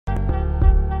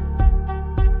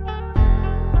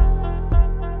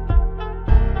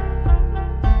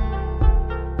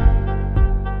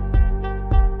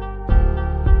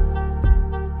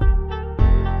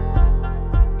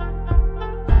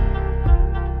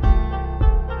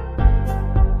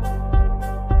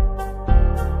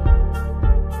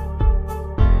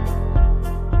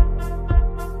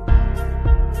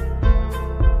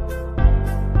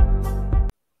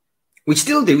We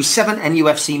still do 7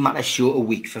 NUFC Matters show a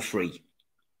week for free.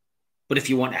 But if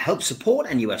you want to help support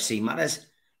NUFC Matters,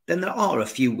 then there are a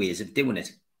few ways of doing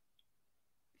it.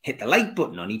 Hit the like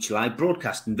button on each live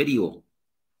broadcast and video.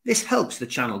 This helps the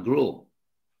channel grow.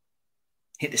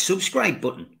 Hit the subscribe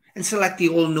button and select the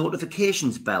all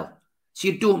notifications bell so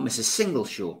you don't miss a single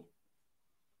show.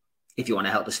 If you want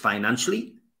to help us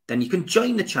financially, then you can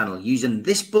join the channel using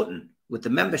this button with the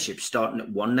membership starting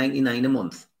at $1.99 a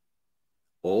month.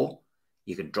 Or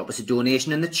you can drop us a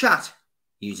donation in the chat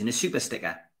using a super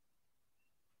sticker.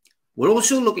 We're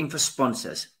also looking for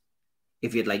sponsors.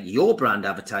 If you'd like your brand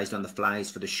advertised on the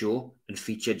flyers for the show and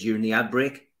featured during the ad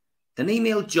break, then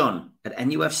email John at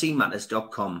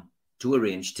nufcmatters.com to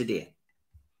arrange today.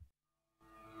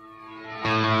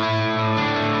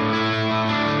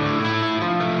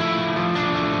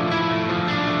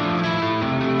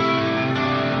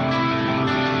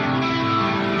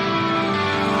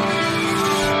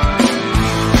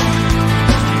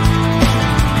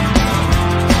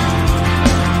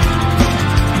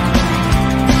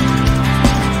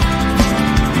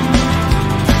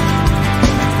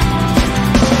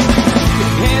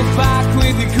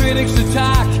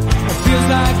 Attack. It feels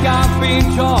like I've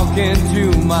been talking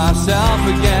to myself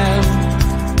again,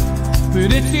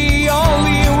 but it's the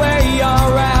only way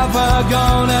you're ever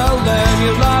gonna learn.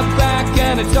 You look back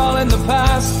and it's all in the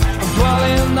past. I'm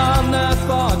dwelling on the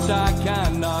thoughts I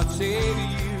cannot say to you.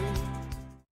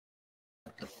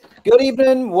 Good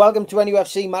evening, welcome to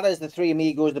NUFC Matters, the three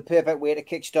amigos, the perfect way to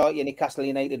kickstart your Newcastle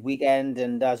United weekend.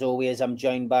 And as always, I'm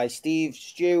joined by Steve,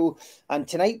 Stu, and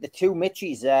tonight the two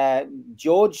Mitchies,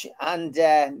 George and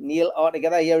Neil are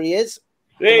together. Here he is.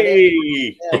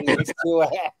 Hey!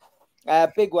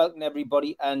 Big welcome,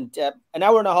 everybody. And an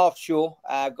hour and a half show.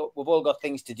 We've all got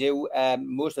things to do.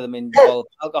 Most of them involve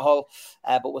alcohol,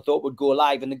 but we thought we'd go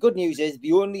live. And the good news is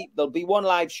there'll be one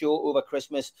live show over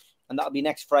Christmas, and that'll be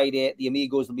next Friday. The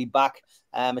Amigos will be back.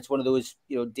 It's one of those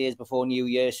days before New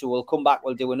Year, so we'll come back.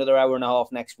 We'll do another hour and a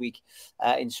half next week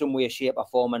in some way, shape, or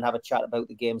form, and have a chat about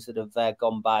the games that have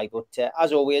gone by. But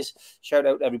as always, shout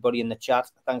out to everybody in the chat.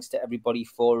 Thanks to everybody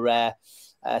for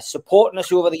supporting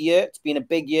us over the year. It's been a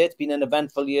big year. It's been an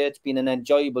eventful year. It's been an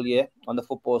enjoyable year on the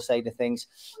football side of things.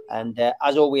 And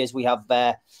as always, we have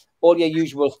all your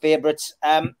usual favourites.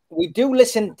 We do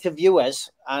listen to viewers,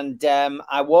 and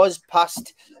I was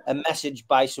passed a message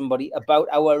by somebody about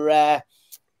our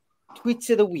tweets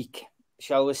of the week,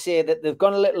 shall we say, that they've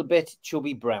gone a little bit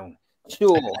chubby brown.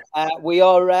 So we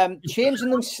are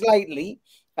changing them slightly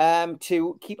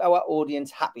to keep our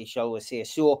audience happy, shall we say.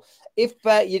 So if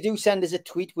you do send us a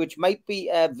tweet, which might be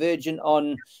verging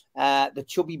on the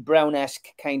chubby brown-esque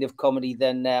kind of comedy,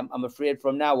 then I'm afraid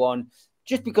from now on,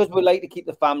 just because we like to keep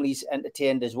the families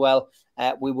entertained as well,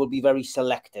 we will be very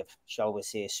selective, shall we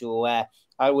say. So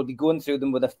I will be going through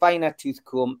them with a finer tooth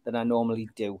comb than I normally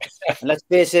do. And let's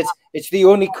face it, it's the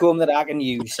only comb that I can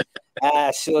use.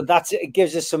 So it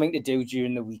gives us something to do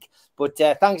during the week. But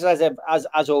thanks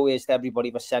as always to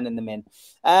everybody for sending them in.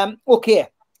 Okay,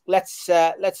 let's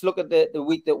look at the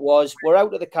week that was. We're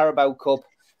out of the Carabao Cup.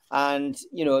 And,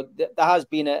 there has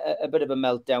been a bit of a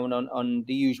meltdown on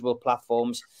the usual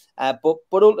platforms. But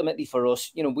ultimately for us,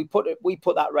 we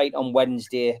put that right on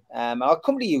Wednesday. I'll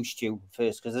come to you, Stu,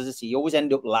 first, because as I say, you always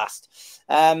end up last.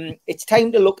 It's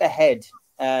time to look ahead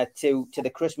to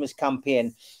the Christmas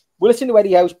campaign. We'll listen to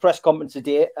Eddie Howe's press conference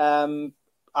today. I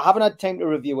haven't had time to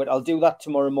review it. I'll do that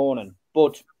tomorrow morning.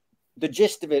 But the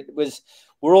gist of it was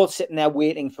we're all sitting there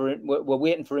waiting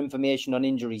for information on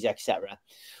injuries, etc.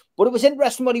 But it was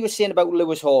interesting what he was saying about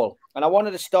Lewis Hall. And I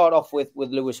wanted to start off with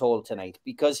Lewis Hall tonight,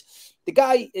 because the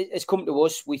guy has come to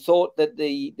us. We thought that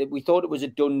we thought it was a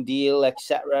done deal,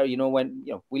 etc. When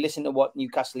we listen to what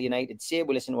Newcastle United say,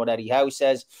 we listen to what Eddie Howe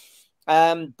says.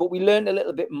 But we learned a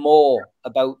little bit more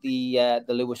about the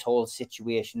Lewis Hall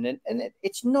situation, and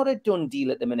it's not a done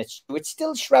deal at the minute. It's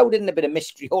still shrouded in a bit of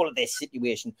mystery, all of this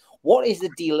situation. What is the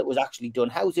deal that was actually done?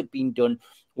 How's it been done?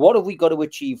 What have we got to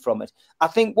achieve from it? I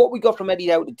think what we got from Eddie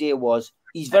Howe today was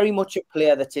he's very much a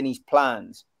player that's in his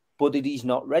plans, but that he's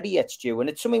not ready yet, Stu. And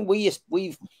it's something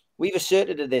we've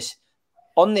asserted to this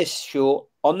on this show,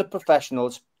 on the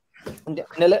professionals, and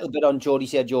a little bit on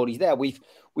Geordie's here, Geordie's there. We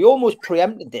almost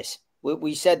preempted this.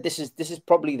 We said this is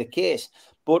probably the case,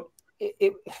 but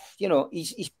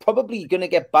he's probably going to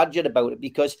get badgered about it,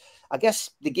 because I guess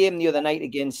the game the other night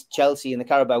against Chelsea in the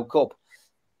Carabao Cup,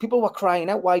 people were crying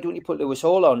out, "Why don't you put Lewis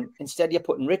Hall on? Instead, you're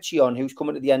putting Richie on, who's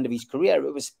coming to the end of his career."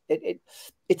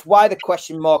 It's why the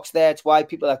question mark's there. It's why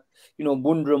people are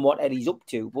wondering what Eddie's up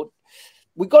to. But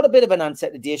we got a bit of an answer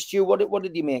today, Stu. What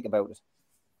did you make about it?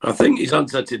 I think his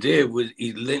answer today was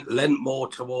he lent more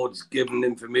towards giving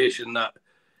information that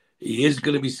he is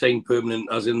going to be signed permanent,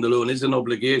 as in the loan is an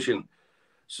obligation.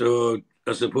 So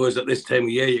I suppose at this time of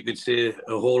year, you could say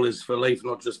a Hall is for life,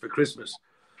 not just for Christmas.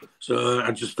 So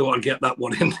I just thought I'd get that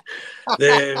one in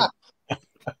there.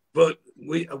 But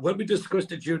when we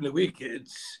discussed it during the week,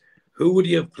 it's who would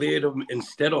you have played him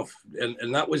instead of?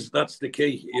 And that's the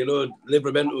key. You know,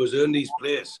 Livramento has earned these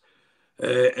players.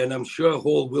 And I'm sure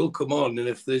Hall will come on. And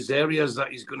if there's areas that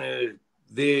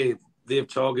they've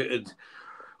targeted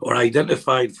or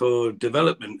identified for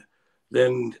development,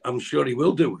 then I'm sure he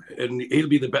will do. And he'll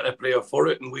be the better player for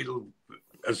it. And we'll,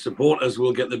 as supporters,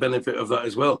 will get the benefit of that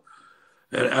as well.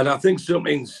 And I think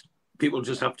sometimes people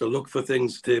just have to look for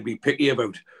things to be picky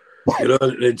about. You know,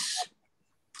 it's.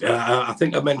 I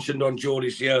think I mentioned on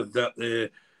Geordie's here that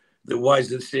the why is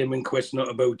the same inquest not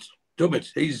about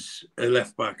Dummett? He's a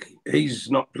left back. He's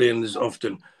not playing as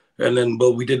often. And then,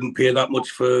 well, we didn't pay that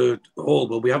much for Hall.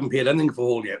 Well, we haven't paid anything for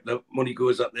Hall yet. The money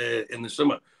goes up there in the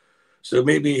summer. So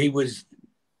maybe he was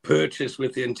purchased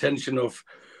with the intention of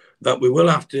that we will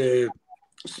have to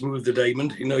smooth the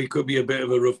diamond. You know, he could be a bit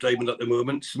of a rough diamond at the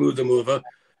moment. Smooth them over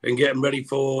and get him ready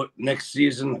for next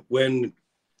season when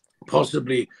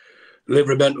possibly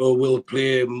Livramento will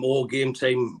play more game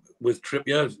time with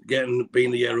Trippier,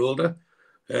 being a year older.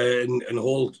 And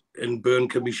Hall and Byrne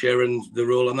can be sharing the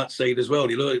role on that side as well.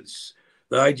 You know, it's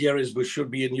the idea is we should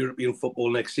be in European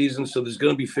football next season, so there's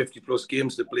going to be 50 plus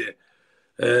games to play,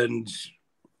 and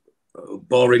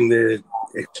barring the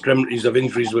extremities of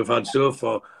injuries we've had so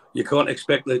far, you can't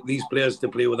expect these players to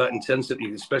play with that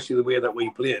intensity, especially the way that we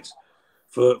play it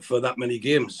for that many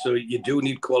games. So you do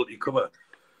need quality cover.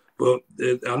 But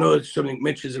I know it's something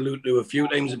Mitch has alluded to a few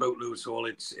times about Lewis Hall.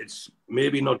 It's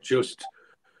maybe not just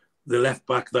the left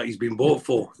back that he's been bought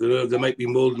for. They might be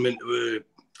moulding him into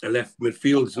a left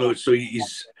midfield. You know, so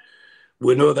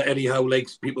we know that Eddie Howe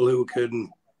likes people who can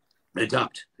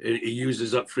adapt. He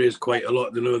uses that phrase quite a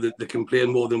lot. They know that they can play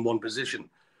in more than one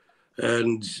position.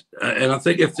 And I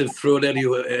think if they've thrown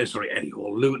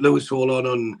Lewis Hall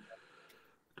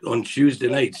on Tuesday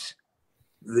night,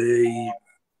 the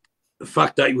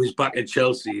fact that he was back at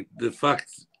Chelsea, the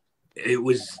fact it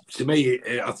was, to me,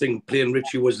 I think playing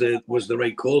Richie was the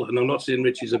right call. And I'm not saying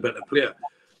Richie's a better player,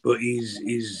 but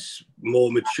he's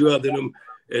more mature than him,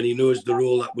 and he knows the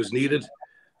role that was needed.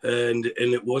 And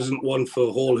it wasn't one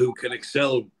for Hall, who can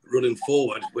excel running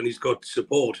forward when he's got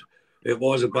support. It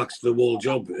was a backs to the wall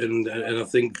job, and I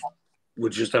think we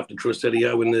just have to trust Eddie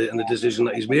Howe in the decision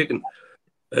that he's making.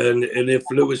 And if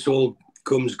Lewis Hall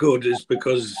comes good, is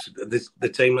because the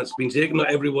time that's been taken.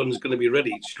 Not everyone's going to be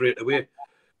ready straight away.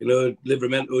 You know,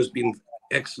 Livramento has been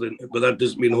excellent, but that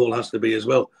doesn't mean Hall has to be as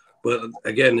well. But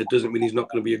again, it doesn't mean he's not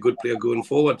going to be a good player going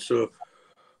forward. So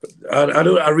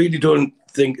I really don't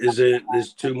think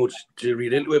there's too much to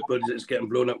read into it, but it's getting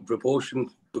blown up in proportion,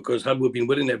 because had we been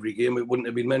winning every game, it wouldn't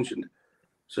have been mentioned.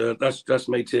 So that's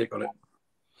my take on it.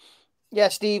 Yeah,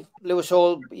 Steve, Lewis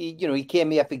Hall, he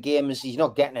came here for games. He's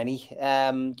not getting any.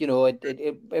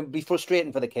 It'd be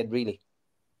frustrating for the kid, really.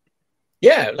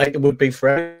 Yeah, like it would be for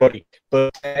everybody.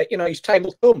 But, his time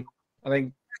will come. I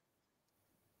think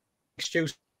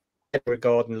Stu's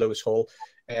regarding Lewis Hall,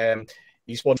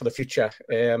 he's one for the future.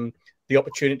 The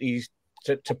opportunities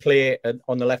to play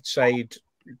on the left side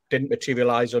didn't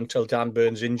materialise until Dan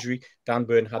Byrne's injury. Dan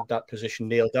Byrne had that position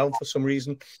nailed down for some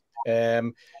reason.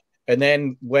 And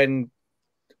then when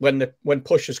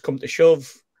push has come to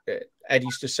shove,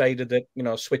 Eddie's decided that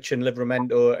switching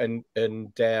Livramento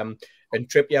and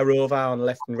Trippier over on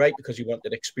left and right because he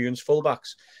wanted experienced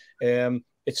fullbacks.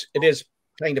 It is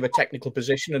kind of a technical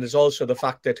position, and there's also the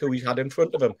fact that who he's had in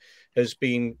front of him has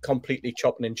been completely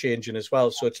chopping and changing as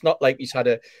well. So it's not like he's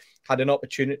had an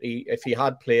opportunity, if he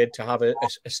had played, to have a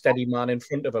steady man in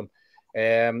front of him.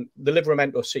 The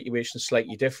Livramento situation is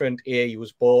slightly different. A, he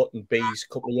was bought, and B, he's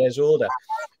a couple of years older.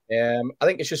 I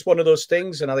think it's just one of those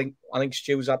things, and I think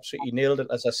Stu's absolutely nailed it,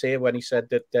 as I say, when he said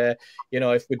that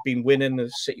if we'd been winning, the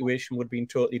situation would have been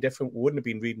totally different. We wouldn't have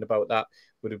been reading about that.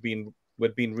 We'd been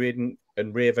reading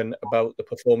and raving about the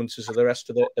performances of the rest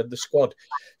of the squad.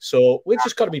 So we've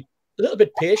just got to be a little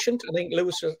bit patient. I think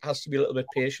Lewis has to be a little bit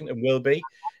patient, and will be.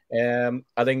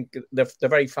 I think the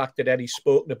very fact that Eddie's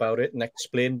spoken about it and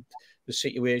explained the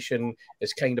situation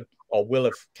is will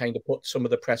have put some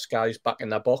of the press guys back in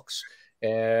their box.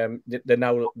 They're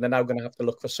now going to have to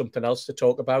look for something else to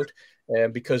talk about,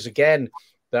 because again,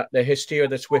 that the hysteria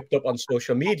that's whipped up on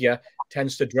social media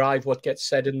tends to drive what gets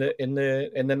said in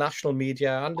the national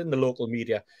media and in the local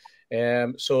media.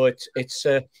 So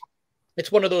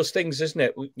it's one of those things, isn't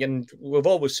it? And we've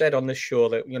always said on this show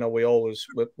that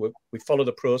we follow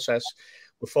the process.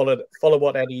 we follow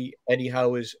what Eddie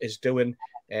Howe is doing.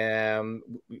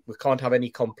 We can't have any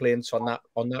complaints on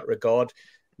that regard.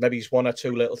 Maybe it's one or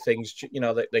two little things,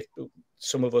 that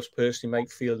some of us personally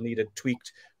might feel needed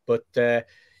tweaked, but I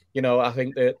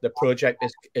think the project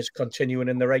is continuing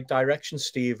in the right direction,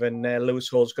 Steve, and Lewis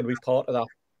Hall's going to be part of that.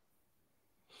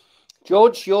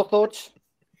 George, your thoughts?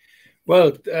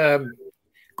 Well,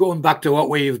 going back to what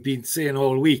we've been saying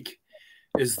all week,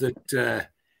 is that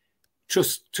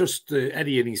trust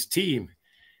Eddie and his team.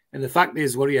 And the fact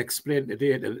is, what he explained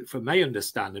today, from my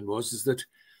understanding, is that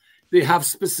they have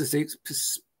specific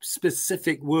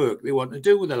work they want to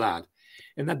do with the lad,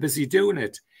 and they're busy doing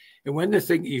it. And when they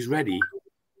think he's ready,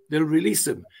 they'll release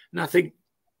him. And I think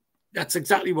that's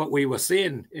exactly what we were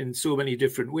saying in so many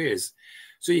different ways.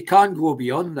 So you can't go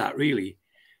beyond that, really.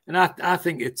 And I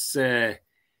think it's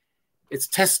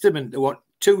testament to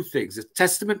two things. It's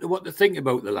testament to what they think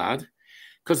about the lad,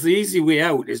 because the easy way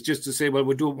out is just to say, well,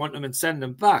 we don't want him and send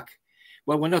him back.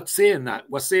 Well, we're not saying that.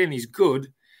 We're saying he's good,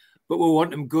 but we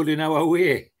want him good in our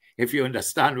way, if you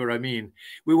understand what I mean.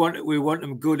 We want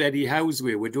him good Eddie Howe's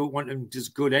way. We don't want him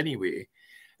just good anyway.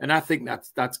 And I think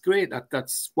that's great.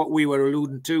 That's what we were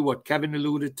alluding to, what Kevin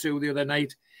alluded to the other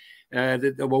night.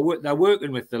 That they're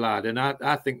working with the lad. And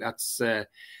I think that's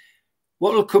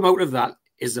what will come out of that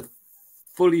is a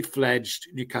fully fledged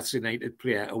Newcastle United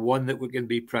player, a one that we can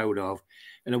be proud of,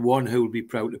 and a one who will be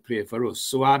proud to play for us.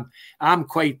 So I'm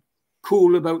quite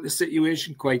cool about the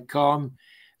situation, quite calm,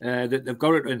 that they've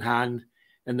got it in hand,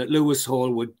 and that Lewis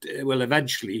Hall will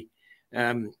eventually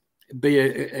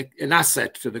be an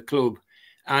asset to the club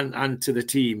and to the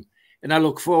team. And I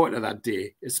look forward to that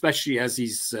day, especially as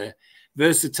he's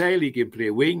versatile. He can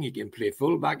play wing, he can play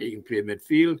fullback, he can play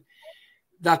midfield.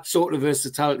 That sort of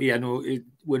versatility, I know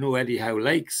we know Eddie Howe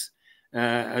likes,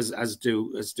 as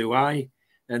do I.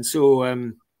 And so,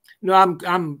 I'm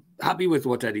happy with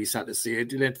what Eddie's had to say.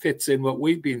 It fits in what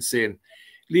we've been saying.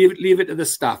 Leave it to the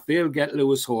staff. They'll get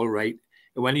Lewis Hall right,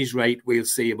 and when he's right, we'll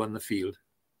see him on the field.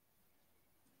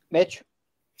 Mitch?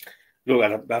 No,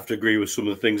 I have to agree with some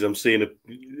of the things I'm saying.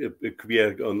 It could be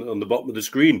on the bottom of the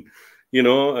screen.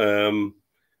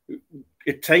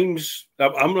 At times,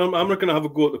 I'm not going to have a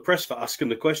go at the press for asking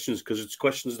the questions, because it's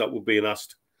questions that were being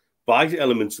asked by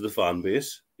elements of the fan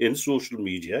base in social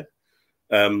media.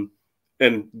 And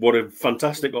what a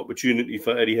fantastic opportunity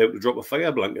for Eddie Howe to drop a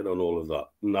fire blanket on all of that.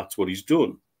 And that's what he's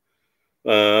done.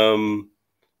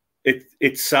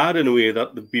 It's sad in a way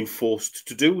that they've been forced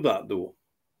to do that, though.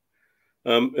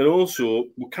 And also,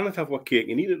 we cannot have our cake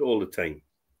and eat it all the time.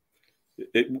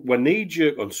 We're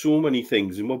knee-jerk on so many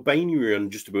things, and we're binary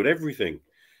on just about everything.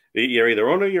 You're either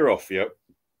on or you're off. You're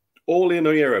all in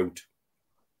or you're out.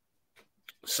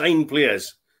 Sign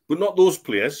players, but not those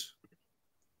players.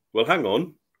 Well, hang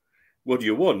on. What do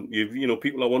you want?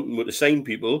 People are wanting to sign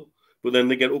people, but then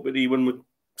they get up at you when we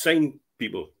sign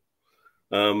people.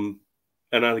 And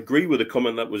I agree with the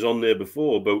comment that was on there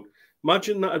before about,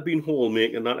 imagine that had been Hall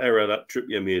making that error that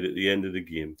Trippier made at the end of the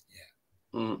game.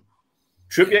 Yeah. Mm.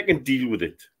 Trippier can deal with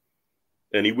it,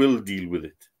 and he will deal with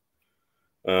it.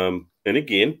 And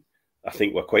again, I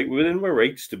think we're quite within our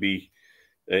rights to be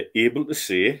able to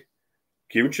say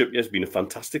Kieran Trippier has been a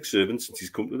fantastic servant since he's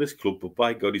come to this club, but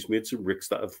by God, he's made some ricks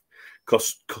that have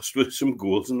cost us some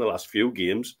goals in the last few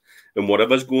games. And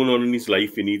whatever's going on in his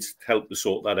life, he needs help to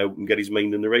sort that out and get his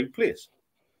mind in the right place.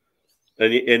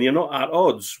 And you're not at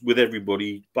odds with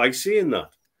everybody by saying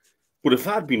that. But if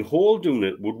I'd been Hall doing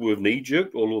it, would we have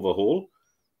knee-jerked all over Hall?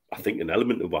 I think an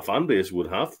element of our fan base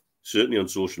would have, certainly on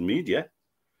social media.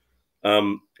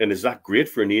 And is that great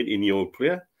for an 18-year-old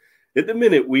player? At the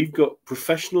minute, we've got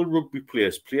professional rugby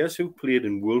players who played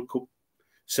in World Cup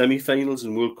semi-finals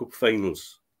and World Cup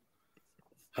finals,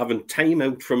 having time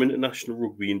out from international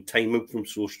rugby and time out from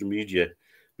social media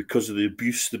because of the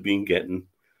abuse they've been getting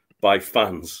by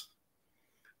fans.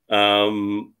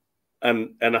 And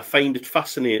I find it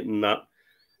fascinating that,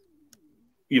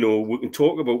 we can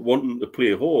talk about wanting to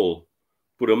play Hall,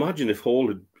 but imagine if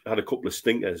Hall had a couple of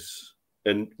stinkers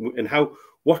and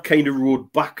what kind of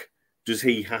road back does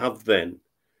he have then?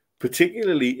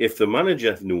 Particularly if the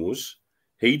manager knows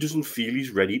he doesn't feel he's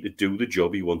ready to do the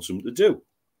job he wants him to do.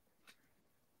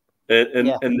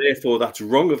 And therefore that's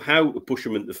wrong of how to push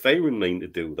him into the firing line to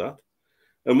do that.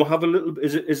 And we'll have a little,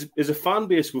 as a fan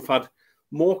base, we've had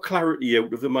more clarity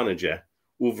out of the manager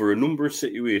over a number of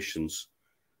situations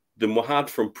than we had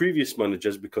from previous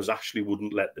managers because Ashley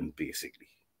wouldn't let them, basically.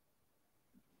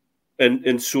 And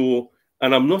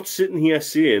I'm not sitting here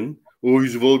saying, oh,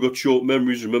 you've all got short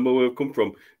memories, remember where I've come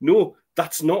from. No,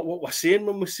 that's not what we're saying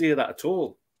when we say that at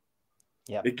all.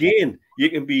 Yeah. Again, you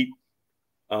can be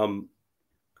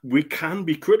we can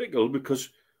be critical because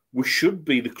we should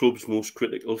be the club's most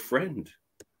critical friend.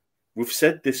 We've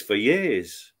said this for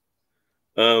years.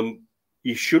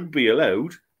 You should be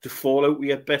allowed to fall out with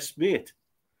your best mate.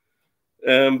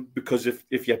 Because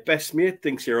if your best mate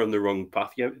thinks you're on the wrong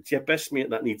path, it's your best mate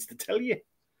that needs to tell you.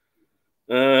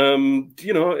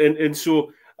 And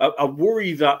so I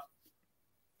worry that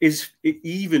is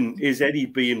Eddie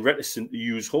being reticent to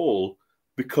use Hall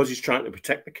because he's trying to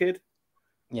protect the kid.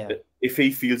 Yeah. If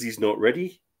he feels he's not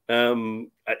ready,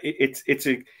 it's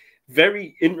a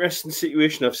very interesting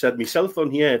situation. I've said myself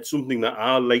on here, it's something that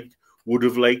I would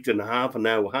have liked and have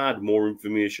now had more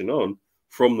information on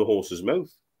from the horse's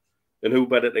mouth. And who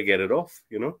better to get it off,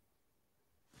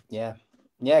 Yeah.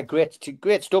 Yeah, great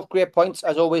stuff, great points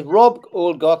as always. Rob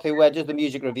Oldgoth, who does the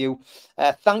music review,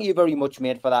 thank you very much,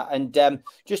 mate, for that. And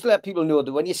just to let people know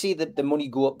that when you see the money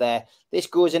go up there, this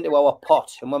goes into our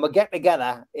pot. And when we get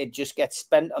together, it just gets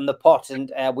spent on the pot.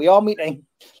 And we are meeting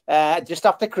just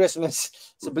after Christmas.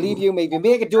 So believe you me, if you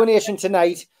make a donation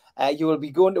tonight, you will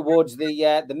be going towards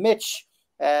the Mitch,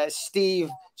 Steve,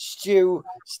 Stu,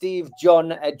 Steve,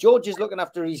 John. George is looking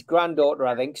after his granddaughter,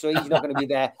 I think, so he's not going to be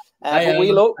there. But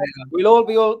we'll all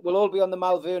be on the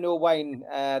Malverno wine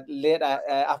later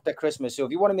after Christmas. So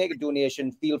if you want to make a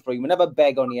donation, feel free. We never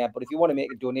beg on here, but if you want to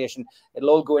make a donation,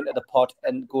 it'll all go into the pot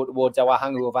and go towards our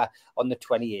hangover on the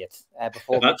 28th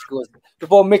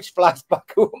before Mitch flies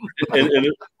back home.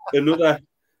 and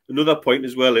another point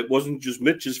as well, it wasn't just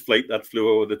Mitch's flight that flew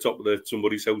over the top of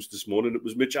somebody's house this morning. It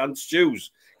was Mitch and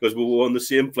Stu's, because we were on the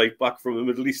same flight back from the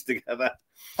Middle East together.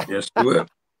 Yes, we were.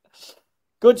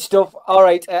 Good stuff. All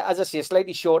right. As I say, a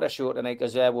slightly shorter show tonight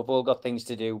because we've all got things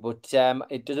to do, but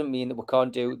it doesn't mean that we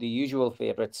can't do the usual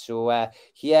favourites. So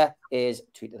here is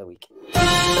Tweet of the Week.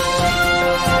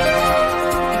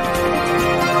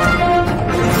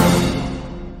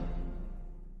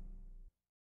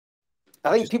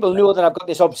 I think people know that I've got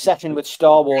this obsession with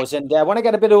Star Wars, and when I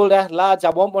get a bit older, lads, I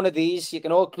want one of these. You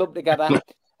can all club together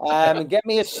and get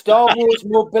me a Star Wars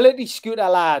mobility scooter,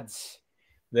 lads.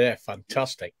 They're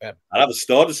fantastic. I'd have a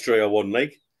Star Destroyer one,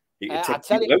 Mike. You could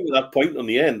take people out with that point on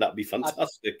the end. That'd be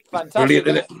fantastic. Fantastic.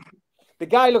 Brilliant. The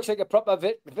guy looks like a proper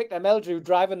Victor Meldrew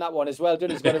driving that one as well,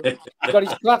 doesn't he? He's got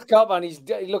his cloth cap on. He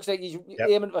looks like he's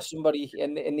aiming for somebody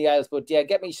in the aisles. But yeah,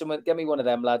 get me one of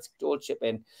them, lads. All chip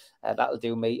in. That'll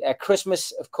do me.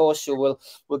 Christmas, of course. So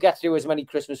we'll get through as many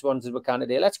Christmas ones as we can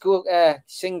today. Let's go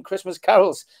sing Christmas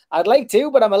carols. I'd like to,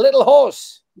 but I'm a little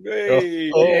hoarse. Hey.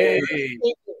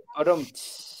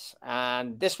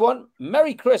 And this one,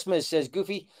 Merry Christmas, says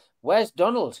Goofy. Where's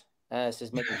Donald?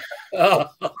 Says Mickey.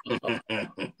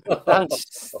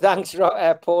 Thanks,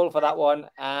 Paul, for that one.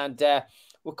 And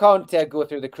we can't go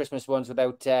through the Christmas ones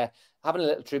without having a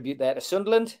little tribute there to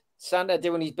Sunderland. Santa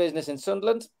doing his business in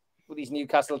Sunderland with his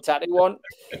Newcastle tattoo on.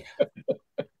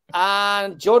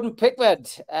 And Jordan Pickford.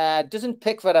 Doesn't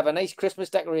Pickford have a nice Christmas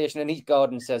decoration in his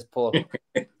garden, says Paul.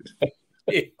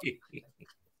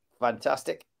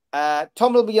 Fantastic.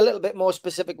 Tom will be a little bit more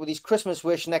specific with his Christmas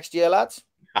wish next year, lads.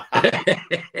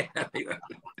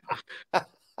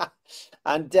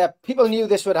 And people knew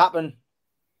this would happen.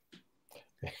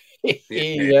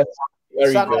 Yeah,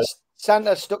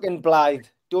 Santa stuck in Blythe.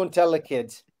 Don't tell the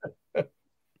kids.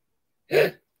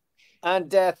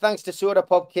 And thanks to Soda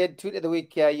Pop Kid, Tweet of the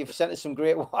Week, you've sent us some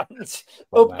great ones.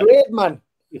 Upgrade, man.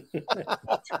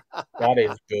 That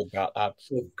is good.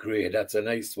 That's great. That's a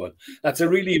nice one. That's a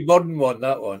really modern one,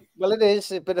 that one. Well, it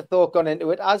is. A bit of thought gone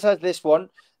into it, as has this one.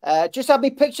 Just had me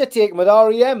picture taken with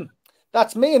REM.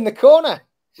 That's me in the corner.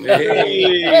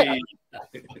 Hey.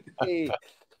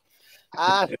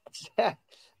 And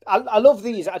I love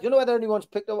these. I don't know whether anyone's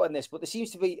picked up on this, but there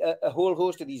seems to be a whole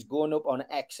host of these going up on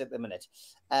X at the minute.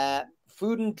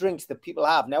 Food and drinks that people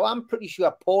have. Now, I'm pretty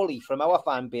sure Paulie from our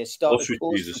fan base started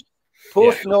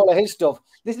posting all of his stuff.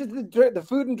 This is the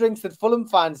food and drinks that Fulham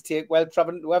fans take while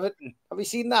travelling to Everton. Have you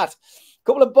seen that? A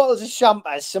couple of bottles of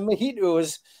champagne, some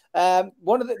mojitos,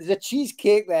 there's a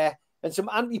cheesecake there, and some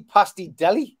anti-pasty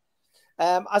deli.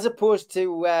 As opposed to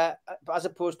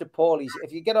Paulie's.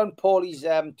 If you get on Paulie's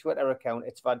Twitter account,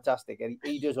 it's fantastic. And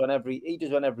he does one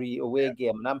every away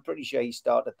game, and I'm pretty sure he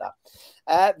started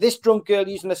that. This drunk girl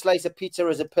using a slice of pizza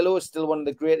as a pillow is still one of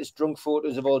the greatest drunk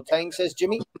photos of all time, says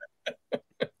Jimmy.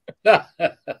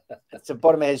 That's the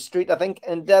bottom of his street, I think.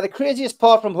 And the craziest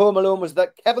part from Home Alone was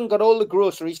that Kevin got all the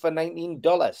groceries for $19.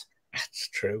 That's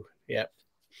true. Yeah.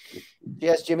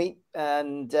 Yes, Jimmy.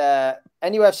 And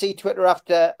NUFC Twitter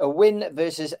after a win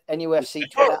versus NUFC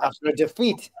Twitter after a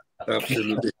defeat.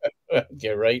 Absolutely.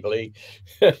 You're right, Lee.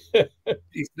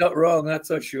 He's not wrong, that's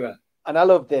for sure. And I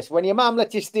love this. When your mum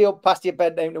lets you stay up past your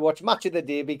bedtime to watch Match of the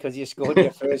Day because you scored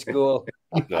your first goal.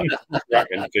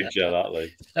 Cracking picture that,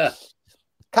 like.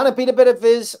 Can it be a bit of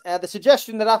his? The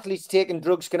suggestion that athletes taking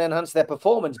drugs can enhance their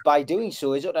performance by doing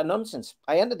so is utter nonsense.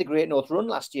 I entered the Great North Run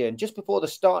last year, and just before the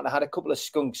start, I had a couple of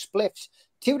skunk spliffs.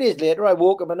 2 days later, I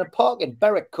woke up in a park in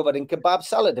Berwick covered in kebab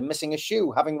salad and missing a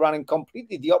shoe, having run in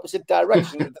completely the opposite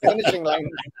direction of the finishing line.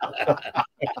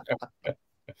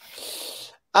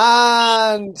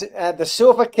 And the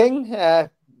Sofa King,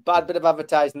 bad bit of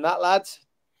advertising that, lads.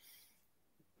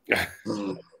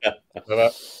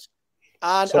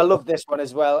 And I love this one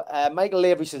as well. Michael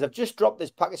Lavery says, I've just dropped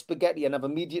this pack of spaghetti and I've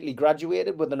immediately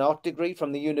graduated with an art degree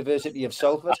from the University of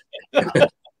Salford.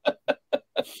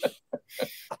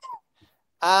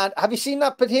 And have you seen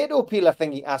that potato peeler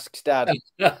thing? He asks Dad.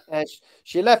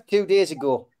 She left 2 days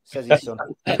ago, says his son.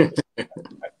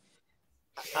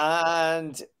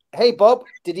 And hey, Bob,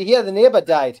 did you hear the neighbour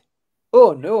died?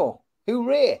 Oh, no.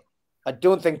 Hooray. I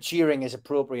don't think cheering is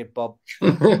appropriate, Bob.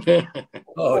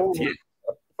 Oh, dear.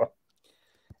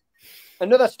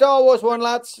 Another Star Wars one,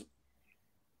 lads.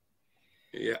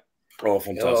 Yeah. Oh,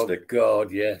 fantastic. Oh,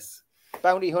 God, yes.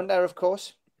 Bounty Hunter, of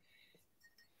course.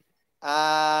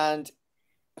 And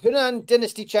Hunan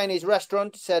Dynasty Chinese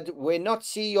Restaurant said, "We're not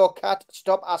see your cat.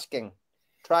 Stop asking.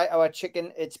 Try our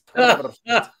chicken. It's perfect."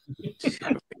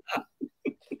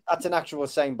 That's an actual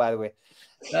saying, by the way.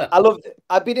 I love it.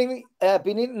 I've been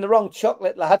eating the wrong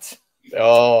chocolate, lads.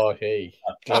 Oh, hey,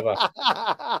 clever.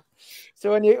 So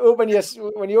when you open your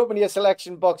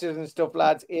selection boxes and stuff,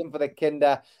 lads, aim for the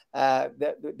Kinder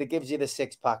that gives you the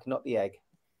 6-pack, not the egg.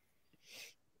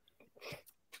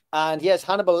 And here's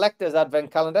Hannibal Lecter's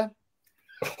advent calendar.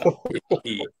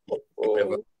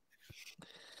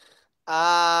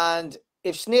 And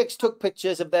if snakes took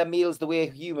pictures of their meals the way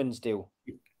humans do.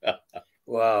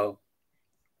 Wow.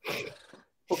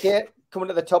 Okay, coming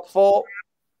to the top 4.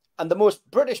 And the most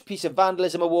British piece of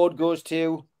vandalism award goes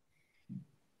to...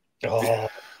 Oh,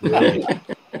 brilliant.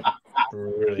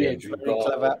 Brilliant. Very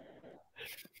clever.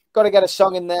 Got to get a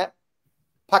song in there.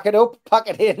 Pack it up, pack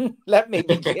it in. Let me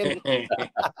begin.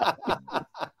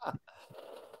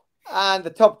 And the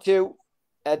top 2.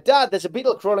 Dad, there's a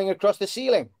beetle crawling across the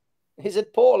ceiling. Is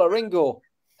it Paul or Ringo?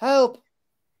 Help.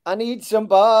 I need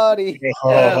somebody.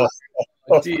 Oh,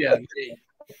 Dear.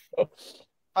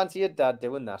 Fancy your dad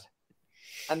doing that.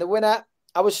 And the winner,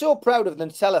 I was so proud of the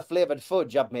Nutella flavoured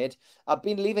fudge I've made. I've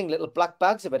been leaving little black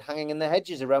bags of it hanging in the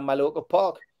hedges around my local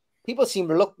park. People seem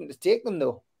reluctant to take them,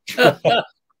 though.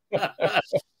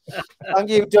 Thank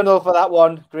you, Donald, for that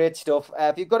one. Great stuff.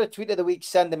 If you've got a tweet of the week,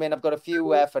 send them in. I've got a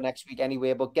few for next week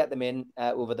anyway, but get them in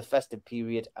over the festive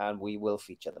period and we will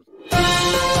feature them.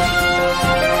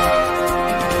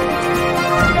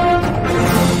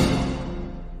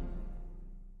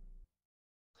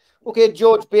 Okay,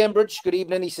 George Bainbridge, good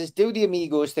evening. He says, do the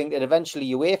Amigos think that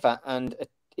eventually UEFA and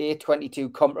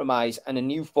A22 compromise and a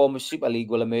new form of Super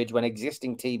League will emerge when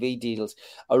existing TV deals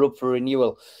are up for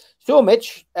renewal? So,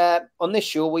 Mitch, on this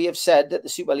show, we have said that the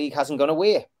Super League hasn't gone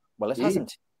away. Well, it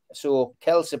hasn't. So,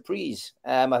 quelle surprise.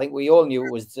 I think we all knew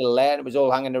it was still there and it was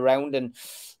all hanging around. And,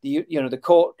 the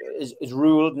court is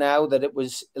ruled now that it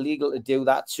was illegal to do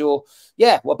that. So,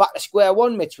 yeah, we're back to square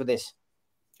one, Mitch, with this.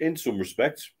 In some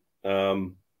respects.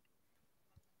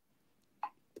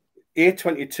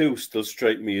 A22 still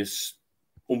strike me as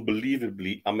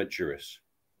unbelievably amateurish.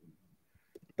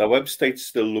 Their website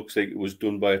still looks like it was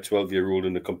done by a 12-year-old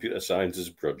in a computer sciences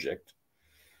project.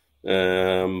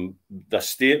 Their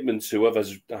statements,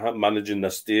 whoever's managing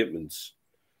their statements,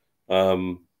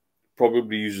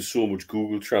 probably uses so much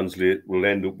Google Translate, will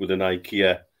end up with an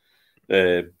IKEA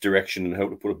direction on how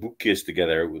to put a bookcase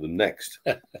together with them next.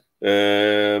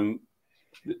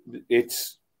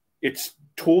 It's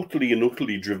totally and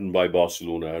utterly driven by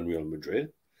Barcelona and Real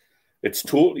Madrid. It's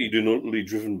totally and utterly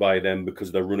driven by them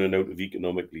because they're running out of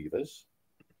economic levers.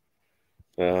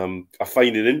 I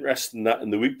find it interesting that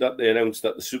in the week that they announced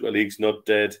that the Super League's not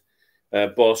dead,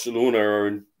 Barcelona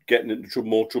are getting into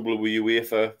more trouble with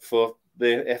UEFA for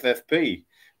the FFP.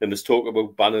 And there's talk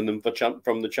about banning them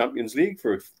from the Champions League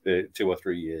for 2 or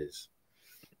 3 years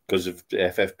because of the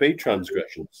FFP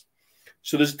transgressions.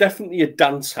 So there's definitely a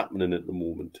dance happening at the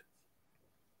moment.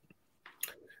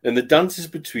 And the dance is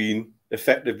between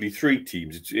effectively 3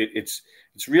 teams. It's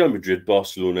Real Madrid,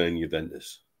 Barcelona, and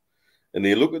Juventus. And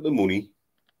they look at the money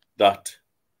that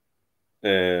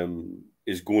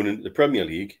is going into the Premier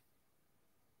League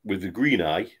with the green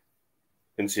eye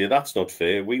and say, that's not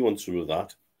fair. We want some of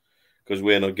that because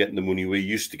we're not getting the money we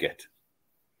used to get.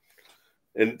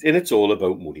 And it's all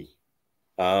about money.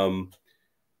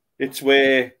 It's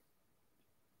where...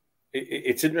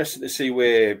 It's interesting to see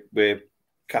where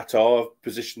Qatar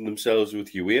positioned themselves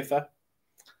with UEFA.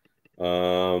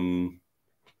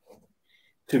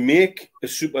 to make a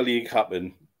Super League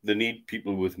happen, they need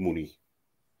people with money.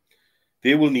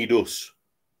 They will need us.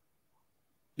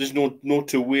 There's no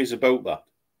two ways about that.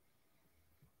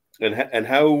 And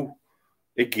how,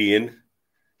 again,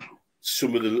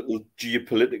 some of the little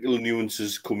geopolitical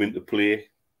nuances come into play,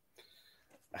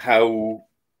 how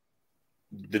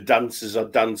the dances are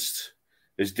danced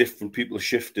as different people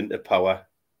shift into power.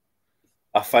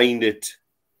 I find it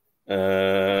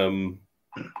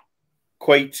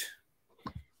quite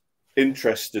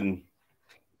interesting.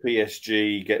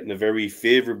 PSG getting a very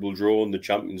favourable draw in the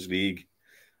Champions League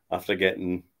after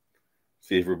getting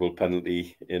favourable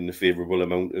penalty in the favourable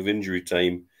amount of injury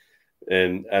time.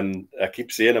 And I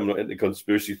keep saying I'm not into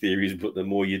conspiracy theories, but the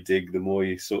more you dig, the more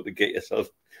you sort of get yourself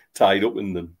tied up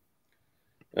in them.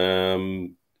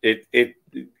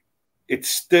 It's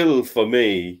still, for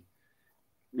me,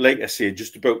 like I say,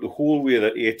 just about the whole way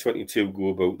that A22 go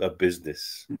about their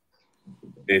business.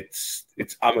 It's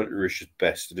amateurish at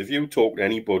best. And if you talk to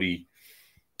anybody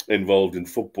involved in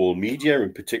football media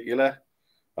in particular,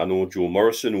 I know Joe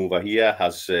Morrison over here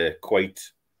has quite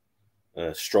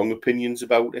strong opinions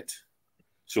about it.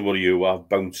 Somebody who I've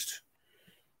bounced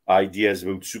ideas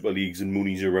about Super Leagues and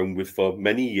monies around with for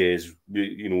many years,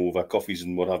 you know, over coffees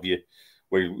and what have you,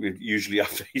 where usually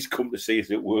after he's come to see us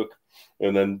at work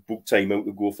and then book time out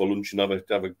to go for lunch and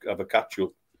have a catch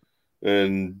up.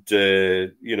 And,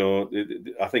 you know,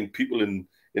 I think people in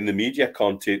the media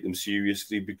can't take them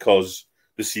seriously because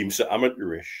they seem so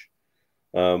amateurish.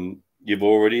 You've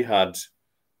already had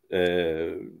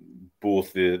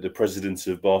both the presidents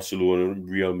of Barcelona and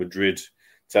Real Madrid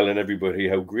telling everybody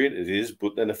how great it is,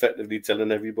 but then effectively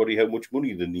telling everybody how much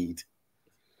money they need.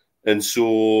 And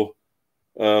so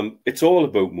it's all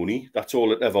about money. That's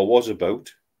all it ever was about.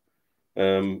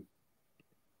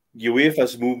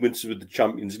 UEFA's movements with the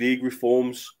Champions League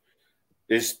reforms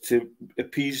is to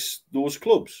appease those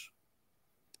clubs.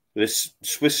 This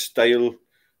Swiss-style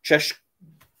chess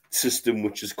system,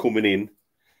 which is coming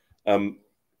in,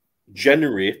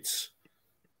 generates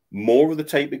more of the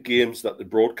type of games that the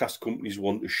broadcast companies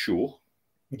want to show.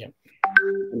 Yeah.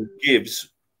 And gives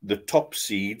the top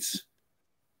seeds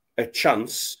a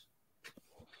chance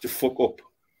to fuck up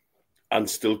and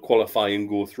still qualify and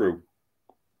go through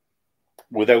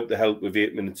without the help of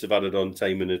 8 minutes of added on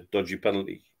time and a dodgy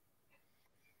penalty.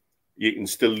 You can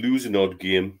still lose an odd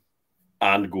game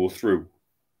and go through.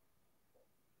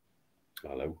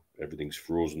 Hello, everything's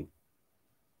frozen.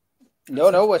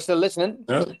 No, we're still listening.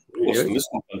 Oh, still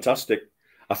listening. Fantastic.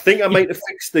 I think I might have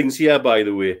fixed things here, by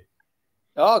the way.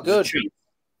 Oh, good.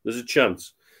 There's a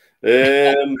chance.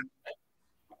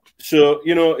 So,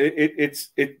 you know,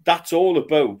 that's all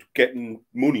about getting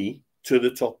money to the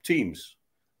top teams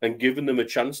and giving them a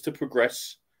chance to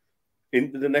progress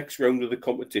into the next round of the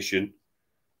competition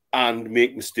and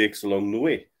make mistakes along the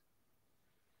way.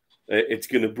 It's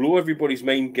going to blow everybody's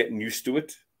mind getting used to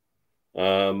it.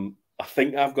 I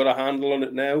think I've got a handle on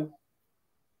it now,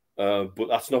 but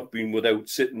that's not been without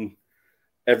sitting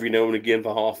every now and again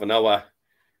for half an hour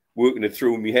working it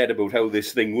through in my head about how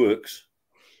this thing works.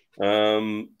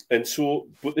 And so,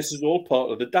 but this is all part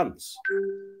of the dance.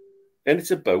 And it's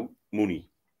about money.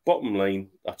 Bottom line,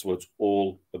 that's what it's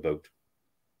all about.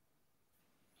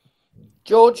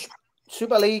 George,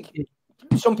 Super League.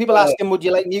 Some people ask him, would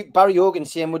you like Barry Hogan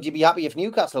saying, would you be happy if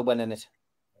Newcastle win in it?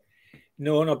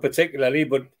 No, not particularly.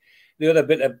 But the other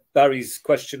bit of Barry's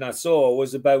question I saw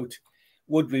was about,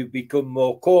 would we become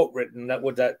more corporate? And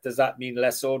does that mean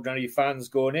less ordinary fans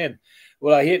going in?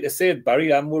 Well, I hate to say it,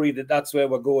 Barry, I'm worried that that's where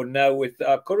we're going now with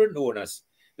our current owners,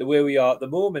 the way we are at the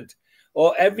moment.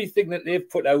 Or everything that they've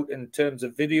put out in terms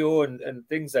of video and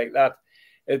things like that,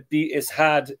 it's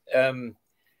had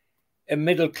a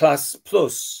middle class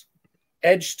plus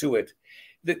edge to it.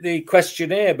 The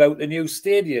questionnaire about the new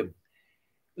stadium,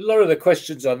 a lot of the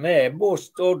questions on there,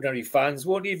 most ordinary fans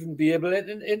won't even be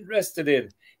interested in.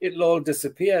 It'll all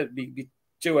disappear. It'll be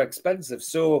too expensive.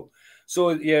 So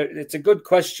yeah, it's a good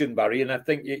question, Barry, and I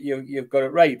think you've got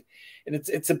it right. And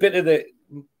it's a bit of the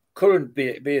current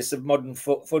base of modern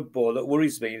football that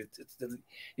worries me.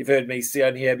 You've heard me say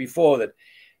on here before that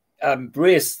I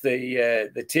embrace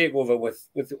the takeover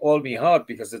with all my heart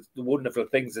because it's the wonderful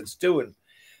things it's doing.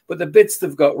 But the bits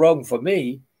they've got wrong for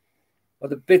me are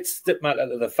the bits that matter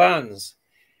to the fans.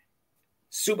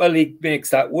 Super League makes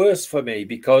that worse for me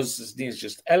because, as Neil's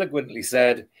just eloquently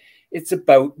said, it's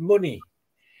about money.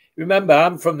 Remember,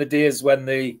 I'm from the days when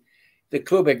the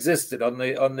club existed on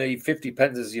the 50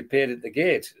 pence you paid at the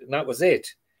gate, and that was it,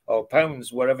 or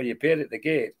pounds, wherever you paid at the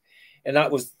gate, and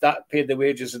that paid the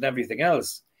wages and everything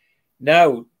else.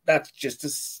 Now that's just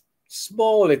a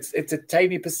small. It's a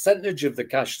tiny percentage of the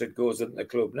cash that goes into the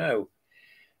club now.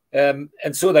 And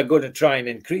so they're going to try and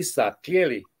increase that,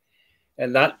 clearly.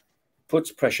 And that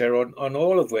puts pressure on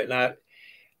all of it. Now,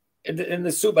 in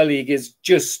the Super League is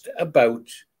just about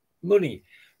money.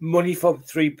 Money for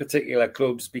 3 particular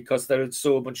clubs because they're in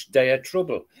so much dire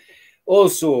trouble.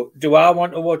 Also, do I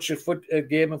want to watch a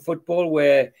game of football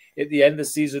where at the end of the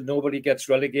season nobody gets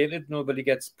relegated, nobody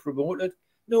gets promoted?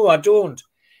 No, I don't.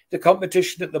 The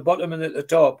competition at the bottom and at the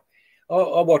top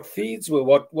are what feeds you,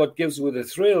 what gives you the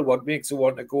thrill, what makes you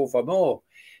want to go for more.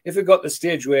 If we got the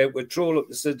stage where we'd troll up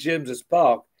to St James's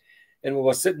Park and we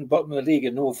were sitting bottom of the league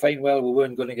and know fine well we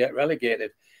weren't going to get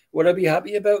relegated, would I be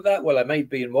happy about that? Well, I might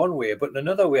be in one way, but in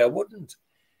another way I wouldn't.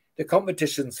 The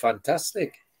competition's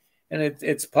fantastic. And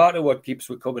it's part of what keeps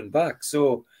me coming back.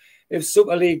 So if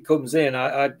Super League comes in,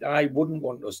 I wouldn't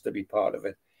want us to be part of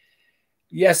it.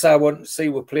 Yes, I want to see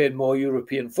we're playing more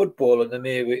European football, and there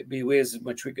may be ways in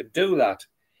which we could do that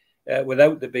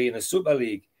without there being a Super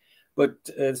League. But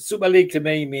Super League to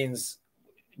me means,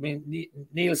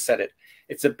 Neil said it,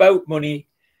 it's about money.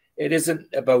 It isn't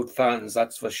about fans,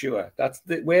 that's for sure.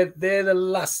 They're the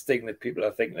last thing that people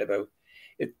are thinking about.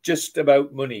 It's just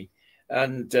about money.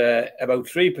 And about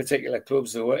 3 particular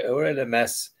clubs who are in a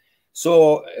mess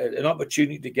saw an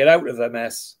opportunity to get out of the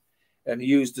mess and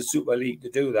use the Super League to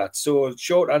do that. So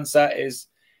short answer is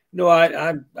no,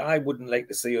 I wouldn't like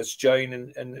to see us join.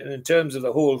 And in terms of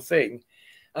the whole thing,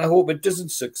 I hope it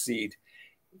doesn't succeed.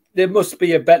 There must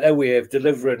be a better way of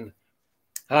delivering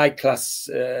high-class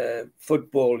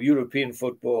football, European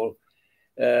football,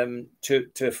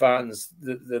 to fans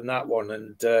than that one.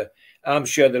 And I'm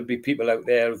sure there'll be people out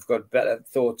there who've got better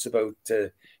thoughts about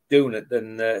doing it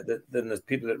than the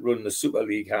people that run the Super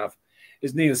League have.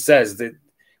 As Neil says, that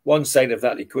one side of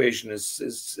that equation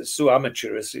is so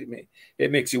amateurish,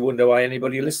 it makes you wonder why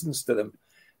anybody listens to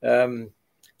them.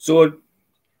 So,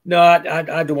 no,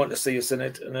 I don't want to see us in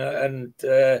it. And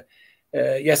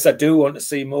yes, I do want to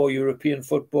see more European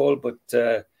football, but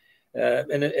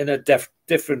in a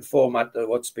different format than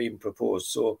what's being proposed.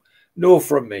 So, no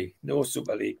from me. No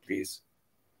Super League, please.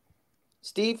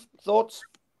 Steve, thoughts?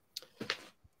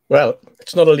 Well,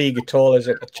 it's not a league at all, is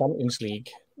it? A Champions League.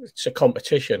 It's a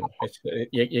competition.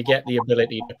 You get the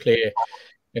ability to play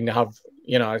and have,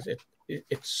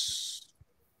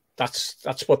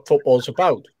 that's what football's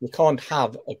about. You can't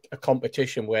have a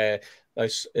competition where,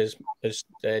 as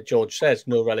George says,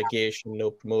 no relegation,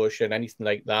 no promotion, anything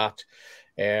like that.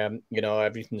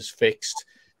 Everything's fixed.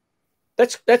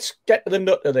 Let's get to the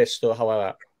nut of this, though,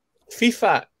 however.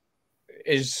 FIFA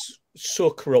is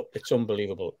so corrupt, it's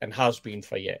unbelievable, and has been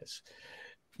for years.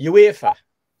 UEFA,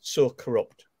 so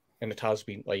corrupt, and it has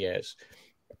been for years.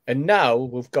 And now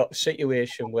we've got a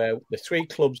situation where the 3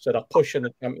 clubs that are pushing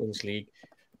the Champions League,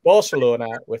 Barcelona,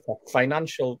 with the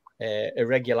financial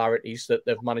irregularities that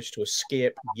they've managed to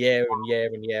escape year and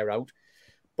year and year out.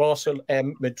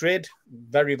 Madrid,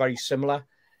 very, very similar.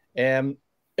 And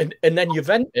then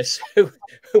Juventus, who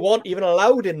aren't even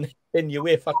allowed in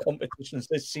UEFA competitions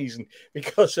this season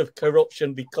because of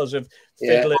corruption, because of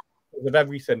fiddling, because of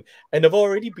everything. And have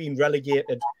already been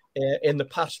relegated in the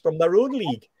past from their own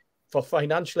league for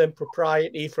financial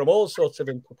impropriety, from all sorts of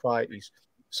improprieties.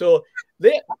 So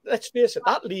let's face it,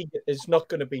 that league is not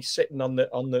going to be sitting on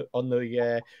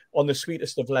the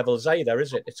sweetest of levels either,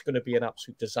 is it? It's going to be an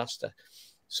absolute disaster.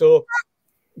 So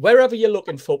wherever you look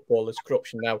in football, there's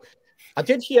corruption now. I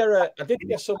did hear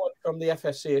someone from the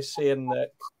FSA saying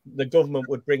that the government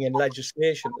would bring in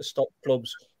legislation to stop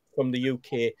clubs from the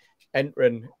UK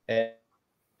entering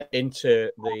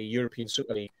into the European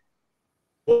Super League.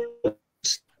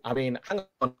 I mean, hang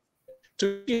on.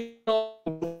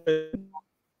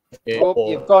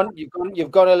 You've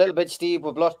gone a little bit, Steve.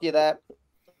 We've lost you there.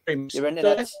 Your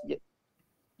internet's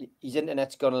his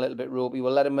internet's gone a little bit ropey.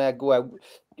 We'll let him go out,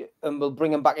 and we'll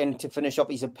bring him back in to finish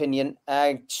up his opinion.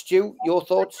 Stu, your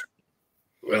thoughts?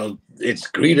 Well, it's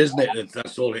greed, isn't it?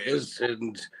 That's all it is.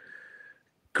 And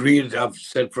greed, I've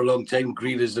said for a long time,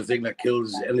 greed is the thing that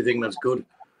kills anything that's good.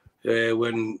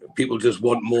 When people just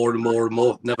want more and more and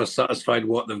more, never satisfied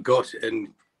what they've got. And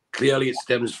clearly it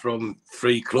stems from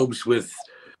 3 clubs, with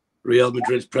Real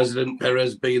Madrid's president,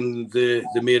 Perez, being the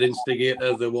main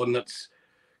instigator, the one that's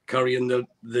carrying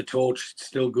the torch,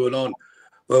 still going on.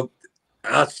 Well,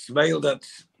 I smiled at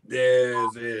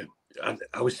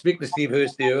I was speaking to Steve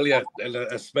Hursty earlier, and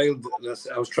I smiled.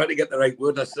 I was trying to get the right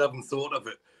word. I still haven't thought of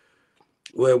it.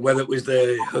 Whether it was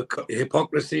the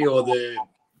hypocrisy or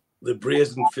the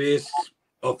brazen face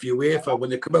of UEFA when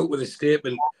they come out with a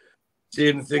statement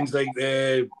saying things like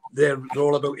they're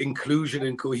all about inclusion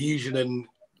and cohesion, and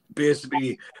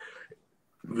basically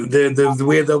the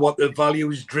way they want the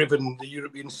values driven the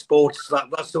European sports,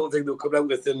 that sort of thing they'll come out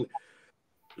with. And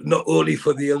not only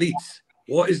for the elites.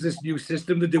 What is this new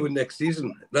system they're doing next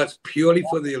season? That's purely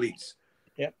for the elites.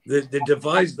 Yeah. They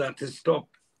devised that to stop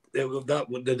that.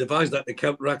 They devised that to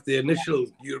counteract the initial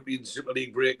European Super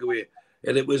League breakaway,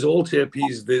 and it was all to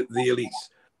appease the elites.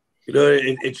 You know,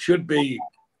 it should be.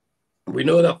 We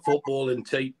know that football and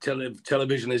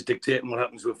television is dictating what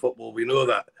happens with football. We know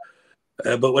that,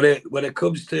 but when it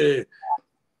comes to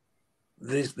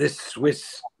this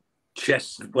Swiss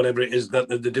chess, whatever it is that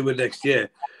they're doing next year,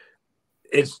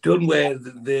 it's done where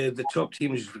the top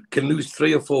teams can lose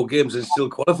 3 or 4 games and still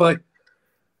qualify.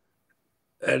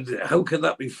 And how can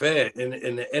that be fair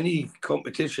in any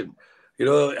competition? You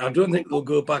know, I don't think they'll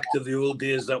go back to the old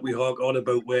days that we hark on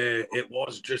about where it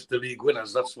was just the league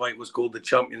winners. That's why it was called the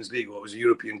Champions League, or it was a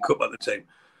European Cup at the time.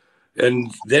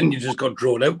 And then you just got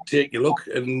drawn out, take your luck,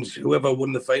 and whoever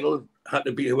won the final had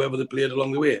to beat whoever they played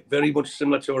along the way. Very much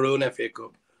similar to our own FA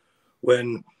Cup,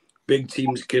 when big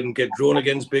teams can get drawn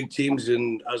against big teams,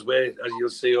 and as you'll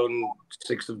see on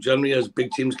 6th of January, as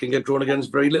big teams can get drawn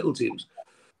against very little teams.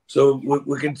 So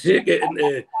we can take it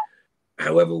into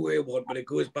however we want, but it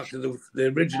goes back to the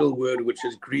original word, which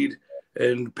is greed.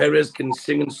 And Perez can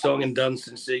sing and song and dance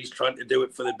and say he's trying to do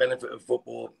it for the benefit of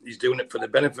football. He's doing it for the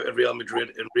benefit of Real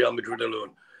Madrid and Real Madrid alone.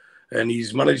 And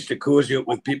he's managed to cozy up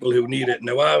with people who need it.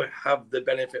 Now, I have the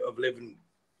benefit of living,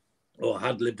 or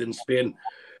had lived in Spain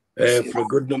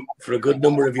for a good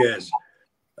number of years.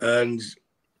 And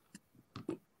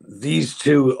these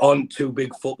two aren't two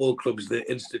big football clubs, they're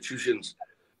institutions.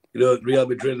 You know, Real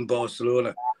Madrid and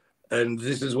Barcelona. And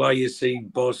this is why you see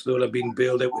Barcelona being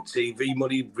bailed out with TV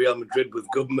money, Real Madrid with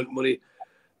government money.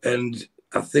 And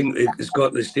I think it's got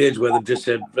to the stage where they've just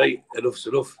said, right, enough's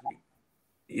enough.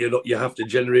 You have to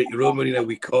generate your own money now.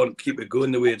 We can't keep it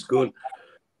going the way it's going.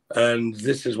 And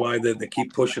this is why they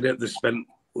keep pushing it. They spent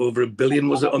over $1 billion,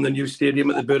 was it, on the new stadium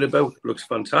at the Bernabeu? It looks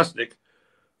fantastic.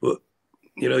 But,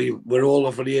 you know, we're all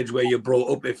of an age where you're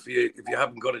brought up, if you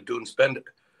haven't got it, don't spend it.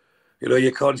 You know,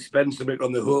 you can't spend something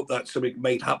on the hope that something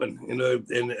might happen, you know,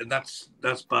 and that's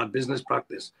bad business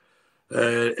practice.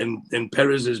 And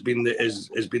Perez has been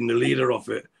the leader of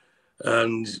it.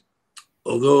 And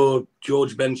although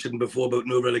George mentioned before about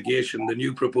no relegation, the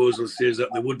new proposal says that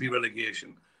there would be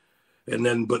relegation.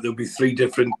 But there'll be 3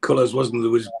 different colours, wasn't there? There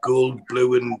was gold,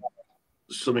 blue, and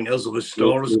something else, or the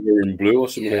stars. And blue or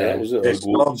something. Yeah, was it?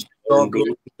 Star, gold,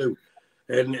 and blue.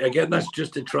 And again, that's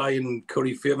just to try and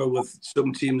curry favour with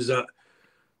some teams that,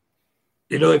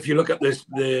 you know, if you look at this,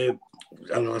 and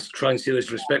I'll try and say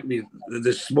this respectfully,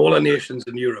 the smaller nations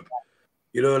in Europe,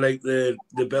 you know, like the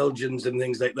Belgians and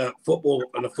things like that, football,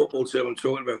 and a football term I'm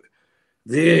talking about,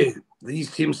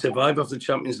 these teams survive off the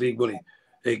Champions League money.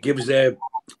 It gives their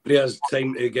players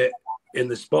time to get in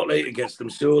the spotlight, it gets them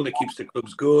sold, it keeps the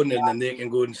clubs going, and then they can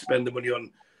go and spend the money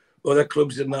on other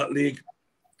clubs in that league.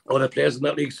 Or the players in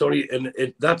that league, sorry, and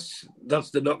that's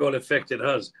the knock-on effect it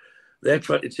has. They're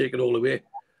trying to take it all away.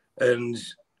 And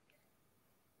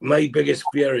my biggest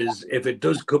fear is if it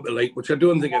does come to light, which I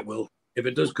don't think it will, if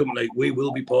it does come to light, we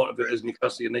will be part of it as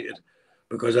Newcastle United,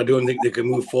 because I don't think they can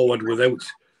move forward without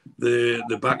the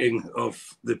backing of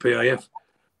the PIF.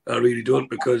 I really don't,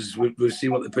 because we've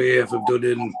seen what the PIF have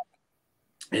done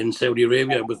in Saudi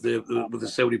Arabia with the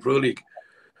Saudi Pro League.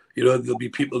 You know, there'll be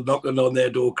people knocking on their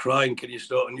door crying, can you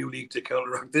start a new league to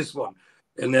counteract this one?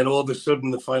 And then all of a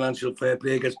sudden the financial fair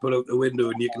play gets put out the window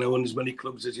and you can own as many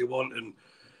clubs as you want.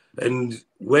 And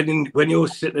when you're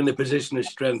sitting in a position of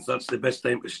strength, that's the best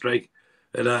time to strike.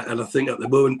 And I think at the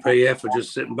moment, PAF are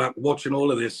just sitting back, watching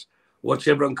all of this, watch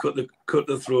everyone cut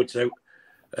their throats out,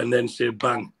 and then say,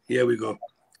 bang, here we go.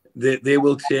 They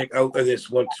will take out of this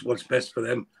what's best for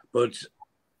them. But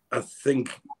I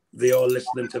think they are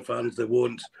listening to fans. They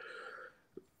won't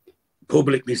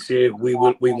publicly say we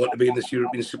want to be in this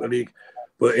European Super League.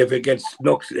 But if it gets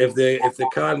knocked, if the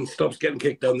can stops getting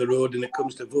kicked down the road and it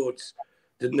comes to votes,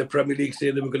 didn't the Premier League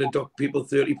say they were going to dock people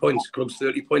 30 points, clubs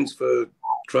 30 points for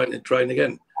trying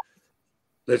again?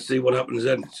 Let's see what happens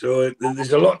then. So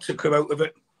there's a lot to come out of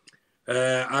it.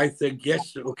 I think,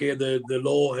 yes, okay, the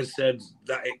law has said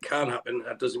that it can happen.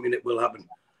 That doesn't mean it will happen.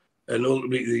 And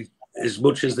ultimately, as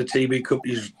much as the TV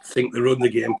companies think they run the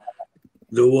game,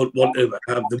 they won't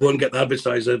get the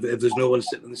advertiser if there's no one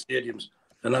sitting in the stadiums.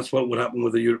 And that's what would happen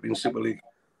with the European Super League.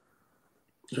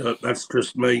 So that's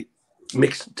just my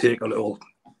mixed take on it all.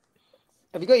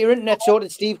 Have you got your internet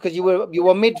sorted, Steve? Because you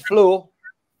were mid-flow.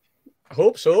 I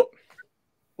hope so.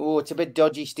 Oh, it's a bit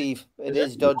dodgy, Steve. It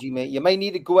is dodgy, mate. You might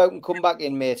need to go out and come back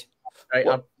in, mate. Right,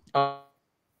 We'll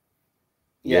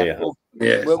get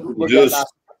that.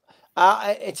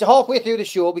 It's halfway through the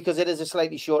show because it is a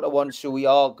slightly shorter one. So we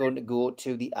are going to go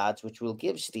to the ads, which will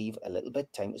give Steve a little bit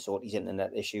of time to sort his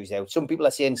internet issues out. Some people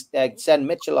are saying send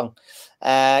Mitch along.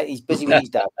 He's busy with his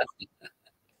dad.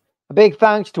 A big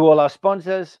thanks to all our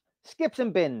sponsors. Skips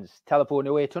and Bins. Telephone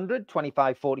 0800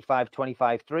 25 45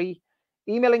 25 3.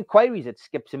 Email inquiries at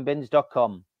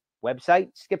skipsandbins.com.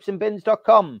 Website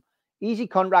skipsandbins.com. Easy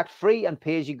contract, free and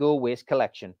pay-as-you-go waste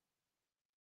collection.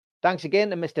 Thanks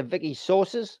again to Mr. Vicky's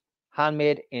Sauces,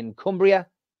 handmade in Cumbria.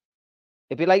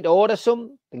 If you'd like to order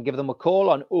some, then give them a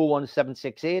call on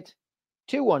 01768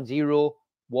 210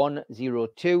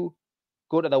 102.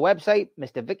 Go to the website,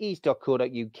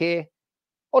 mrvickys.co.uk,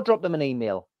 or drop them an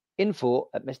email,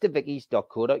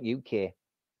 info@mrvickys.co.uk.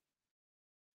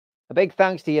 A big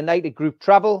thanks to United Group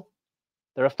Travel.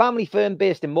 They're a family firm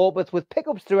based in Morpeth with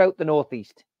pickups throughout the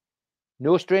Northeast.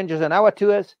 No strangers on our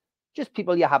tours, just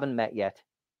people you haven't met yet.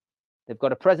 They've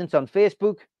got a presence on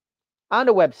Facebook and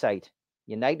a website,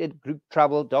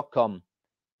 unitedgrouptravel.com.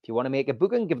 If you want to make a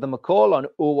booking, give them a call on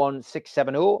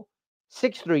 01670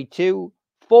 632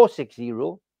 460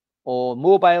 or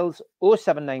mobiles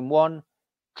 0791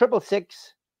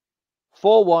 666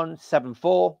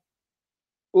 4174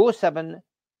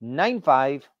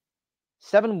 0795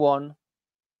 71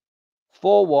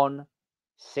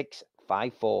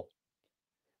 41654.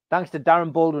 Thanks to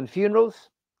Darren Baldwin Funerals,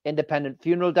 independent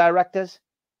funeral directors.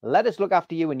 Let us look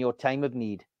after you in your time of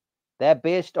need. They're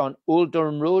based on Old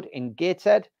Durham Road in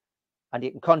Gateshead, and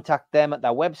you can contact them at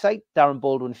their website,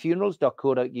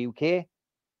 darrenbaldwinfunerals.co.uk.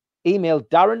 Email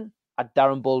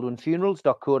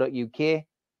darren@darrenbaldwinfunerals.co.uk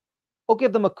or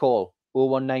give them a call,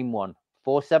 0191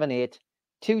 478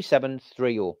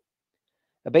 2730.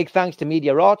 A big thanks to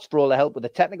Media Arts for all the help with the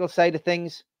technical side of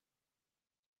things.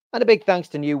 And a big thanks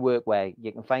to New Workwear.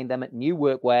 You can find them at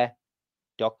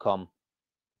newworkwear.com.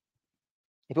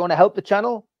 If you want to help the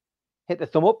channel, hit the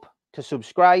thumb up to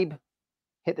subscribe,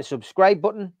 hit the subscribe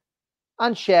button,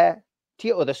 and share to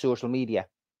your other social media.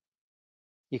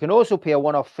 You can also pay a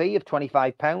one-off fee of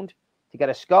 £25 to get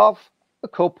a scarf, a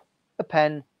cup, a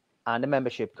pen, and a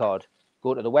membership card.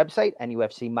 Go to the website,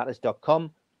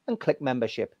 nufcmatters.com, and click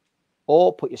membership,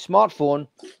 or put your smartphone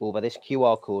over this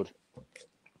QR code.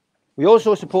 We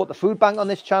also support the food bank on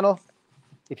this channel.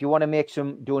 If you want to make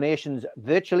some donations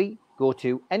virtually, go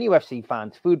to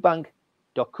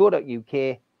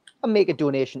nufcfansfoodbank.co.uk and make a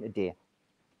donation today.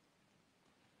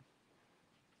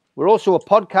 We're also a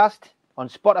podcast on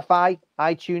Spotify,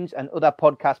 iTunes, and other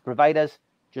podcast providers.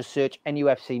 Just search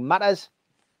NUFC Matters.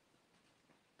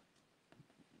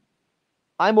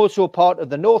 I'm also a part of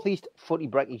the Northeast Footy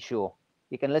Brekkie Show.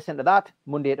 You can listen to that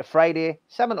Monday to Friday,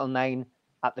 7 till 9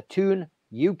 at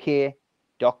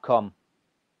thetuneuk.com.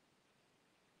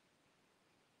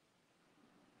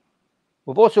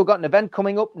 We've also got an event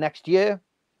coming up next year.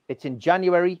 It's in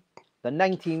January the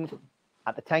 19th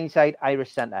at the Tyneside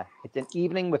Irish Centre. It's an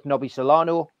evening with Nobby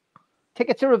Solano.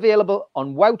 Tickets are available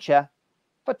on Voucher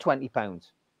for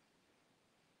 £20.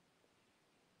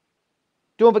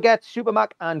 Don't forget,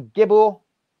 Supermac and Gibbo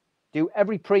do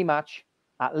every pre-match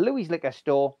at Louis Liquor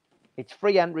Store. It's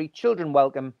free entry, children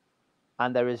welcome,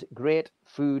 and there is great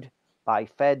food by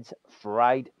Fed's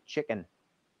Fried Chicken.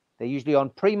 They're usually on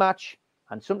pre-match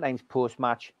and sometimes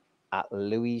post-match at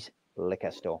Louis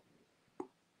Liquor Store.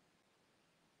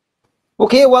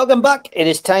 Okay, welcome back. It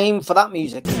is time for that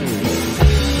music.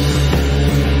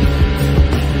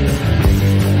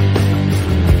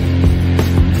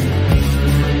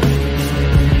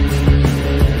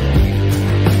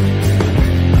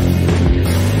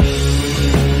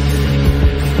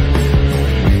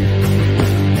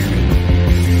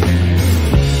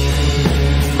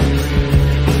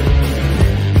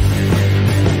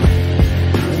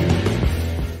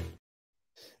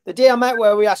 The day I met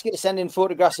where we ask you to send in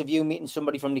photographs of you meeting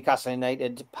somebody from Newcastle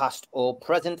United, past or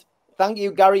present. Thank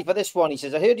you, Gary, for this one. He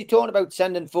says, I heard you talking about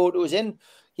sending photos in.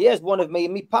 Here's one of me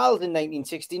and me pals in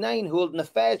 1969 holding a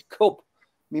Fairs Cup.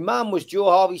 My mum was Joe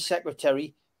Harvey's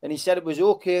secretary, and he said it was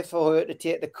okay for her to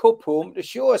take the cup home to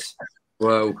show us.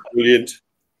 Wow. Brilliant.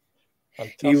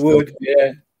 Fantastic. You would,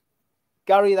 yeah.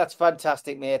 Gary, that's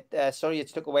fantastic, mate. Sorry it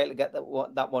took a while to get that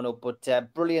one up, but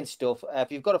brilliant stuff.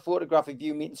 If you've got a photograph of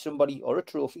you meeting somebody or a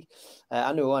trophy,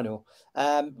 I know,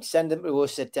 send them to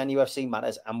us at NUFC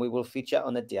Matters, and we will feature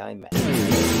on the day I met.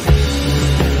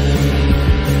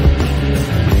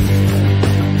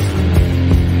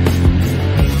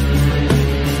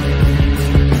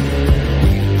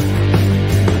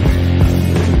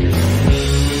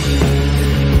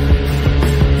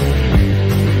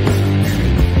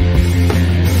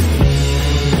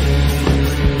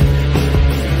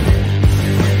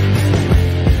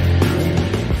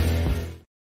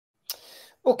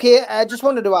 Okay, I just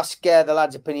wanted to ask the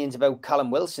lads' opinions about Callum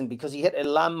Wilson, because he hit a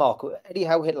landmark. Eddie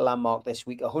Howe hit a landmark this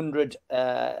week, 100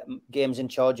 games in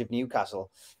charge of Newcastle.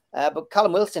 But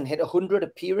Callum Wilson hit 100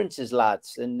 appearances,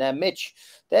 lads. And Mitch,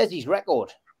 there's his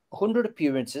record. 100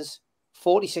 appearances,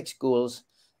 46 goals,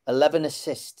 11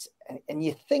 assists. And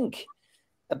you think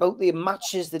about the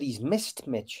matches that he's missed,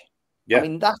 Mitch. Yeah. I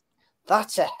mean,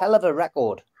 that's a hell of a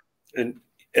record. And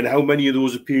how many of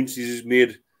those appearances he's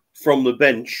made from the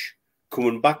bench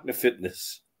coming back to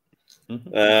fitness. You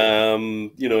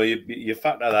know, you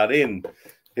factor that in.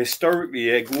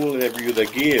 Historically, a goal in every other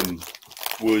game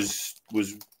was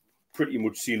pretty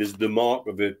much seen as the mark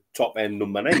of a top end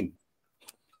number 9.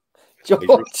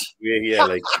 George. Yeah,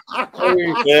 like I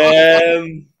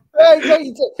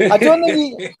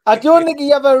don't think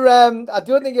he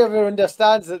ever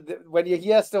understands that when you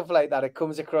hear stuff like that, it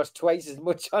comes across twice as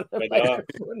much on the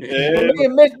microphone.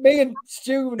 Me and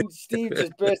Stu and Steve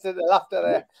just burst into laughter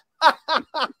there. I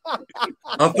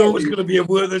thought it was going to be a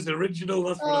Werther's original.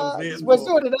 That's what I was saying. Well,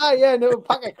 so did I. Yeah, no,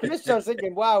 pack of crisps. I was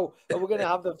thinking, wow, we're going to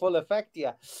have the full effect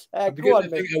here. Go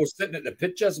on, I was sitting at the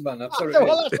pictures, man. That's what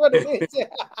well, that's what it is.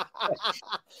 It's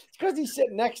because he's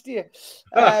sitting next to you.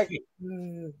 Okay,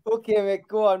 mate,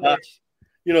 go on, Mitch.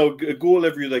 You know, a goal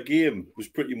every other game was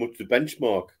pretty much the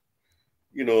benchmark,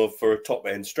 you know, for a top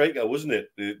end striker, wasn't it?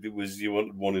 It was, you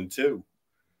wanted 1 and 2.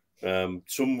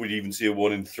 Some would even say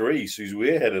 1 and 3, so he's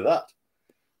way ahead of that.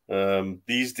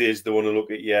 These days, they want to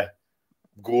look at your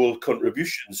goal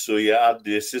contributions, so you add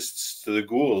the assists to the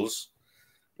goals,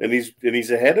 and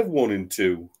he's ahead of 1 and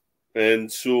 2,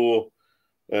 and so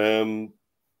I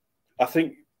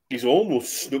think he's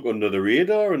almost snuck under the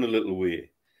radar in a little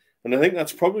way, and I think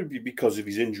that's probably because of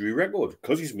his injury record,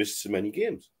 because he's missed so many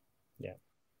games. Yeah.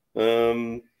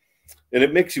 And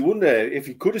it makes you wonder, if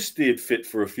he could have stayed fit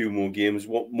for a few more games,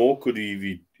 what more could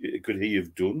he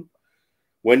have done?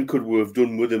 When could we have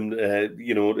done with him?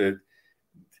 You know,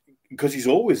 because he's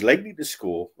always likely to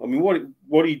score. I mean,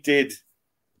 what he did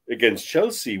against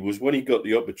Chelsea was when he got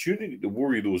the opportunity to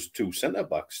worry those 2 centre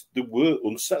backs, they were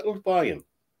unsettled by him.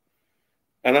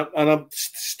 And I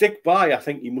stick by. I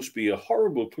think he must be a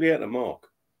horrible player to mark,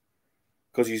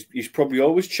 because he's probably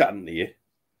always chatting to you.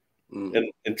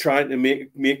 And trying to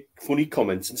make funny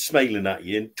comments and smiling at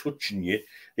you and touching you.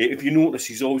 If you notice,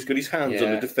 he's always got his hands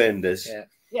on the defenders.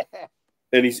 Yeah.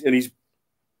 And he's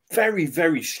very,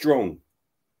 very strong.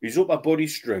 He's upper body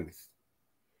strength.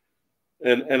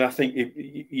 And I think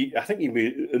he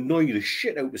may annoy the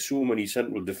shit out of so many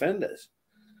central defenders.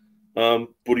 But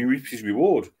he reaps his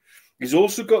reward. He's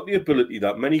also got the ability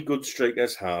that many good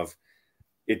strikers have.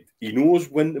 He knows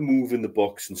when to move in the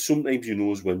box, and sometimes he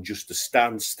knows when just to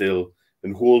stand still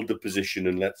and hold the position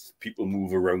and let people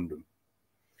move around him.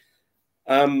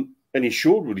 And he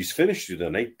showed what he's finished the other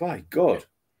night. By God,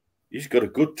 he's got a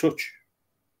good touch.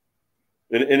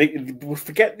 And we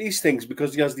forget these things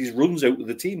because he has these runs out of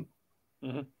the team.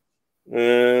 And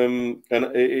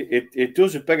it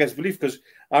does, it beggars belief, because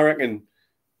I reckon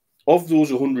of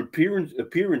those 100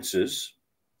 appearances,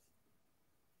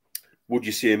 would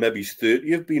you say maybe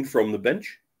 30 have been from the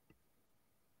bench?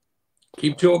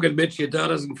 Keep talking, Mitch. Your dad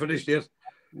hasn't finished yet.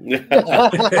 You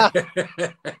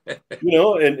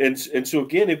know, and so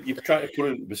again, if you try to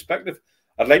put it in perspective,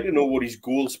 I'd like to know what his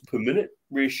goals per minute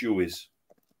ratio is.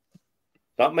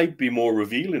 That might be more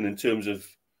revealing in terms of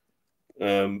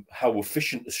how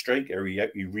efficient a striker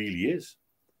he really is.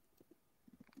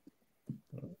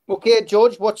 Okay,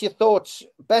 George, what's your thoughts?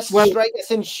 Best striker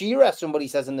since Shearer, somebody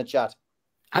says in the chat.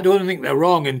 I don't think they're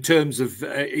wrong in terms of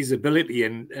his ability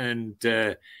and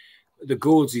the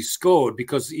goals he scored,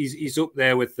 because he's up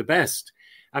there with the best.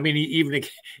 I mean, even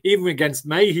against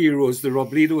my heroes, the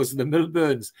Robledos and the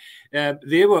Milburns,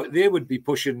 they would be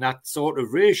pushing that sort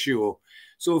of ratio.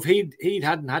 So if he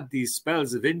hadn't had these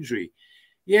spells of injury,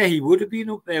 yeah, he would have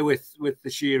been up there with the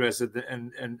Shearers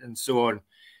and so on,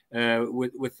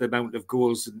 with the amount of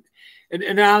goals.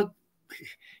 And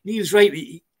Neil's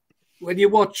right. When you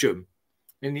watch him,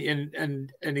 and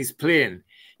he's playing,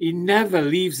 he never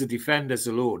leaves the defenders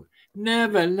alone.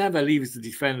 Never leaves the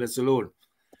defenders alone.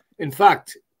 In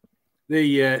fact,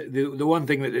 the one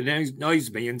thing that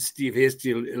annoys me, and Steve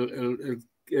Hasty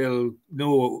will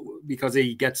know because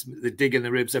he gets the dig in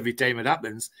the ribs every time it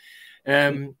happens,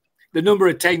 the number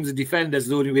of times the defenders,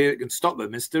 the only way they can stop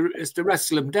him is to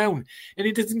wrestle him down. And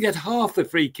he doesn't get half the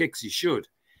free kicks he should.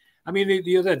 I mean,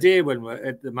 the other day when we're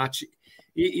at the match,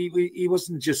 he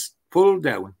wasn't just pulled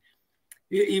down.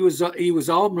 He was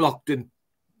arm locked and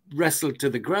wrestled to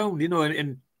the ground, you know,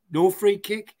 and no free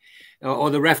kick, or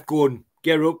the ref going,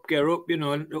 get up, you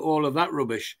know, and all of that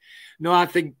rubbish. No, I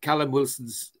think Callum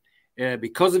Wilson's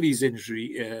because of his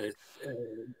injury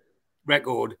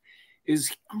record,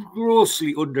 is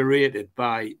grossly underrated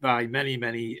by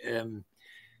many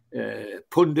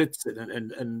pundits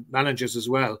and managers as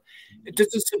well. It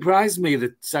doesn't surprise me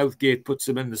that Southgate puts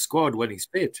him in the squad when he's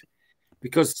fit,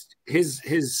 because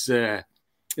his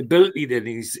ability then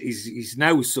he's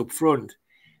now sub front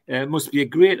must be a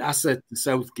great asset to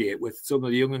Southgate with some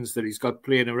of the young ones that he's got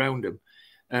playing around him,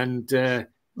 and they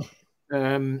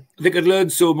could learn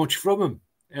so much from him.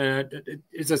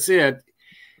 As I say,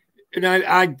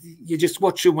 you just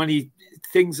watch him when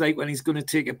things like when he's going to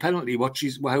take a penalty, watch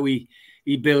how he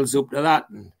builds up to that,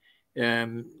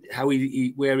 and how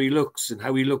where he looks and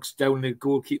how he looks down the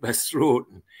goalkeeper's throat,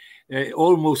 and,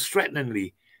 almost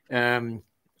threateningly. And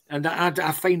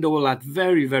I find all that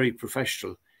very, very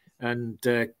professional, and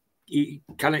he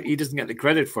doesn't get the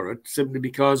credit for it simply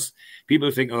because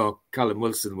people think, oh, Callum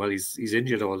Wilson, well, he's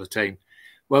injured all the time.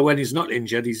 Well, when he's not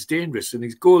injured, he's dangerous. And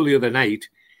his goal the other night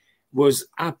was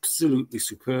absolutely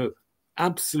superb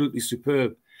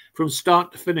from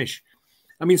start to finish.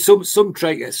 I mean, some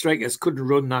strikers couldn't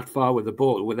run that far with the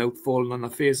ball without falling on their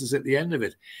faces at the end of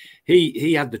it.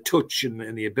 He had the touch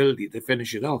and the ability to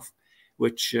finish it off,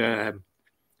 which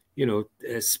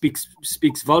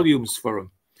speaks volumes for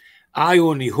him. I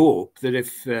only hope that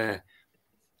if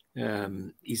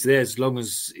he's there as long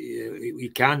as he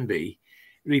can be,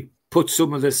 he puts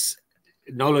some of this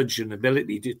knowledge and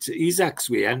ability to Isak's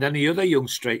way and any other young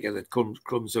striker that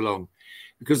comes along,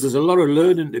 because there's a lot of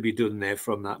learning to be done there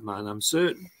from that man, I'm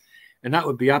certain, and that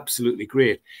would be absolutely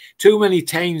great. Too many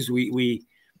times we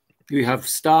have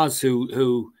stars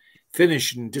who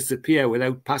finish and disappear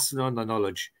without passing on the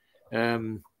knowledge.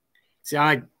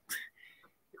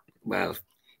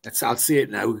 I'll say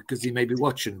it now because he may be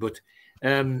watching, but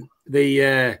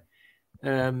the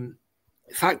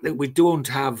fact that we don't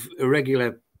have a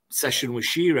regular session with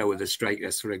Shearer with the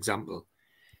strikers, for example,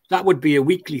 that would be a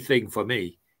weekly thing for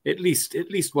me, at least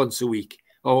once a week,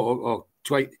 or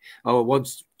twice, or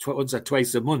once or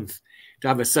twice a month, to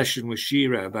have a session with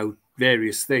Shearer about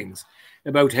various things,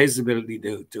 about his ability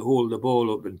to hold the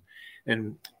ball up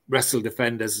and wrestle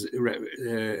defenders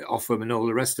off him and all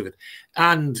the rest of it.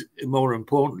 And more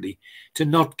importantly, to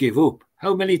not give up.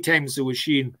 How many times have we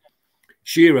seen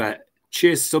Shearer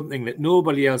chase something that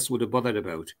nobody else would have bothered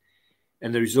about,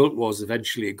 and the result was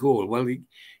eventually a goal? Well,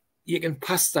 you can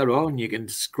pass that on, you can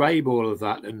describe all of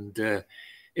that and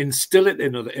instill it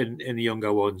in the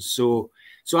younger ones. So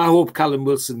I hope Callum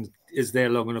Wilson is there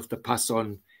long enough to pass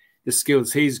on the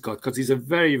skills he's got, because he's a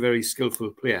very, very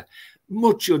skillful player.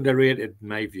 Much underrated, in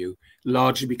my view,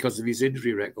 largely because of his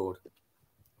injury record.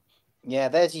 Yeah,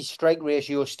 there's his strike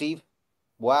ratio, Steve.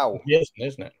 Wow. Yes,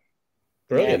 isn't it?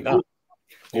 Brilliant. Yeah.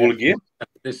 All again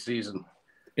this season.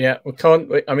 Yeah, we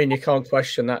can't. I mean, you can't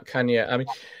question that, can you? I mean,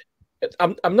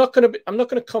 I'm not going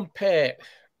to compare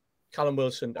Callum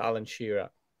Wilson to Alan Shearer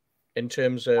in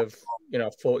terms of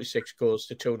 46 goals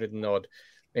to 200 and odd.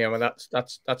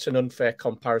 That's an unfair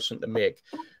comparison to make.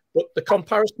 But the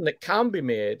comparison that can be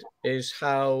made is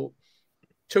how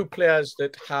two players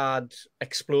that had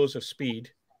explosive speed,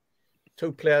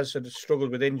 two players that have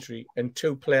struggled with injury, and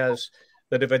two players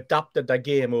that have adapted their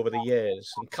game over the years.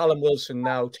 And Callum Wilson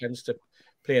now tends to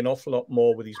play an awful lot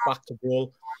more with his back to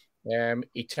goal.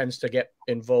 He tends to get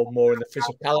involved more in the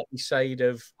physicality side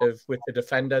of with the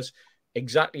defenders,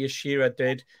 exactly as Shearer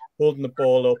did, holding the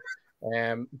ball up,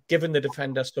 giving the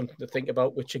defenders something to think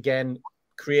about, which again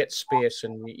creates space.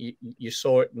 And you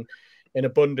saw it in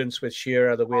abundance with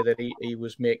Shearer, the way that he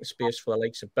was making space for the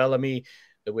likes of Bellamy,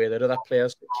 the way that other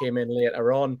players that came in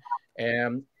later on.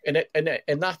 And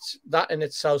that in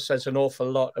itself says an awful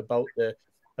lot about the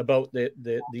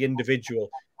individual.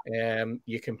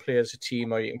 You can play as a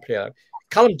team or you can play.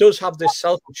 Callum does have this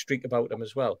selfish streak about him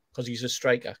as well, because he's a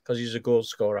striker, because he's a goal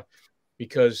scorer.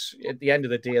 Because at the end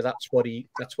of the day, that's what he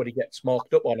gets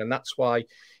marked up on, and that's why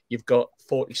you've got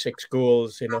 46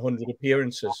 goals in 100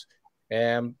 appearances.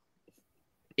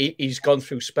 He's gone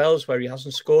through spells where he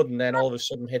hasn't scored, and then all of a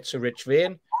sudden hits a rich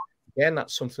vein. Again,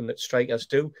 that's something that strikers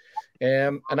do.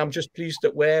 And I'm just pleased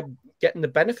that we're getting the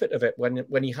benefit of it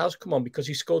when he has come on, because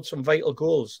he scored some vital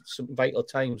goals, some vital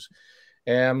times.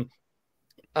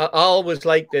 I always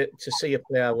like to see a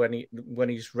player when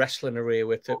he's wrestling away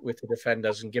with the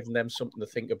defenders and giving them something to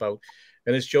think about.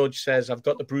 And as George says, I've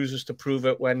got the bruises to prove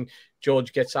it when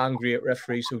George gets angry at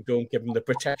referees who don't give him the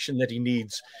protection that he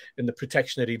needs and the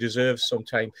protection that he deserves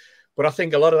sometimes. But I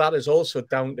think a lot of that is also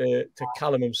down to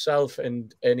Callum himself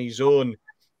and his own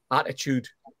attitude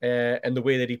and the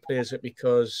way that he plays it,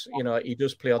 because he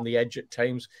does play on the edge at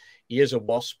times. He is a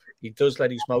wasp. He does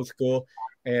let his mouth go.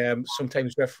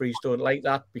 Sometimes referees don't like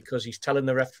that because he's telling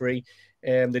the referee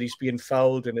that he's being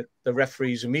fouled, and the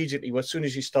referees immediately, as soon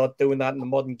as you start doing that in the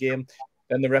modern game,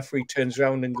 then the referee turns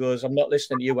around and goes, "I'm not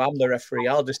listening to you. I'm the referee.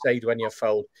 I'll decide when you're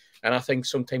fouled." And I think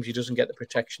sometimes he doesn't get the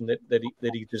protection that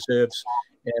he deserves,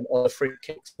 or the free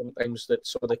kicks sometimes that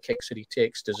some of the kicks that he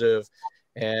takes deserve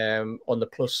on the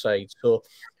plus side. So,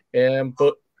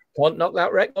 but can't knock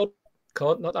that record.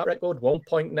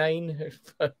 1.9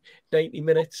 90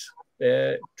 minutes.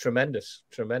 Tremendous.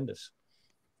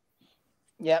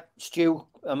 Yeah, Stu,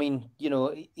 I mean,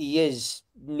 he is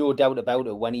no doubt about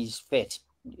it when he's fit.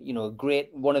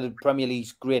 One of the Premier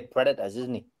League's great predators,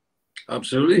 isn't he?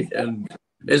 Absolutely. And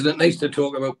isn't it nice to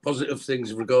talk about positive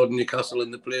things regarding Newcastle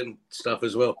and the playing staff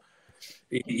as well?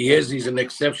 He's an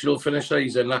exceptional finisher.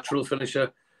 He's a natural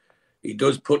finisher. He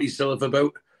does put himself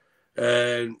about.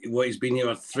 He's been here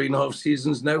 3.5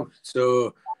 seasons now.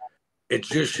 So it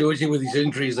just shows you with his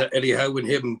injuries that Eddie Howe and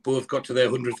him both got to their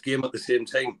 100th game at the same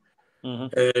time.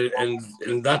 Mm-hmm.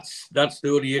 And that's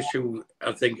the only issue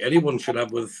I think anyone should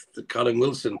have with Callum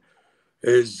Wilson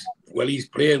is when he's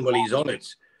playing, when he's on it,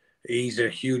 he's a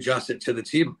huge asset to the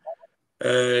team.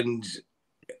 And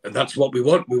that's what we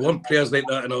want. We want players like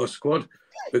that in our squad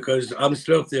because I'm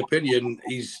still of the opinion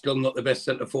he's still not the best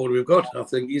centre forward we've got. I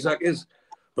think Isak is.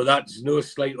 But that's no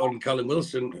slight on Callum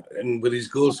Wilson and with his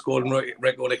goal scoring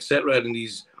record, etc. And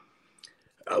he's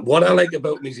what I like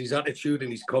about him is his attitude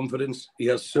and his confidence. He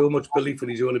has so much belief in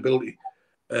his own ability,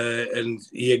 and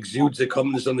he exudes the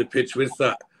confidence on the pitch with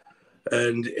that.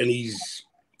 And he's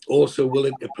also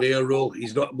willing to play a role.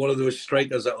 He's not one of those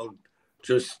strikers that'll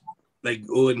just like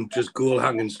go and just goal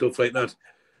hang and stuff like that.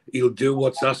 He'll do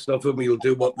what's asked of him. He'll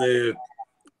do what the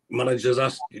manager's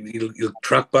asked. He'll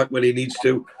track back when he needs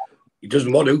to. He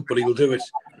doesn't want to, but he'll do it.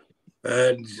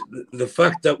 And the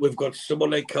fact that we've got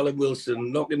someone like Callum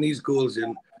Wilson knocking these goals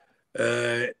in,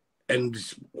 and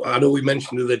I know we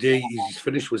mentioned the other day his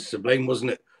finish was sublime,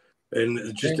 wasn't it?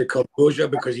 And just the composure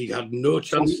because he had no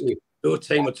chance, no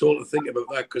time at all to think about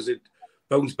that because it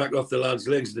bounced back off the lad's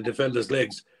legs, the defender's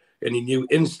legs, and he knew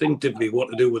instinctively what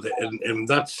to do with it. And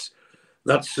that's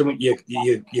something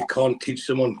you can't teach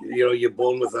someone. You're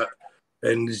born with that,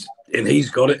 and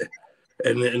he's got it.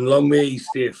 And long may he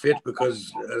stay fit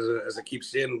because, as I keep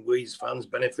saying, we as fans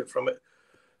benefit from it.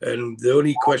 And the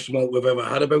only question mark we've ever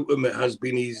had about him has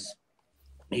been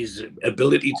his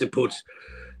ability to put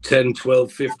 10,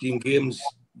 12, 15 games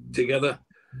together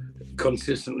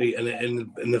consistently. And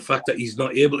the fact that he's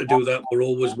not able to do that, we're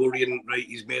always worrying, right,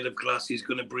 he's made of glass, he's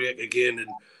going to break again.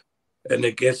 And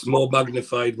it gets more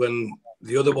magnified when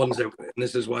the other one's out. And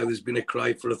this is why there's been a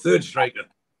cry for a third striker.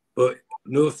 But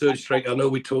no third striker. I know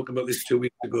we talked about this 2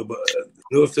 weeks ago, but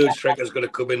no third striker is going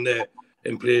to come in there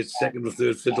and play second or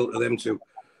third fiddle to them two.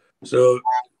 So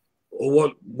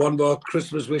one more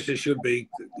Christmas wishes should be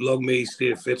long may he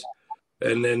stay fit.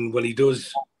 And then when he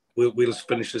does, we'll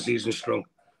finish the season strong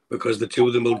because the two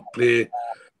of them will play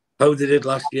how they did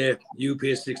last year. You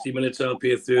pay 60 minutes, I'll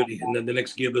pay 30. And then the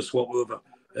next game they'll swap over.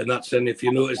 And that's, and if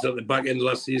you notice at the back end of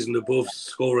last season, they're both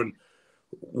scoring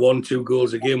 1-2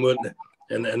 goals a game, weren't they?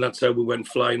 And that's how we went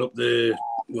flying up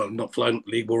not flying up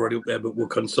the league, we're already up there, but we're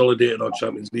consolidating our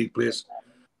Champions League place.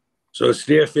 So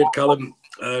stay fit, Callum,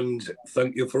 and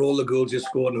thank you for all the goals you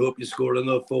scored and hope you score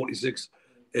another 46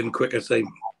 in quicker time.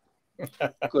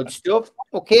 Good stuff.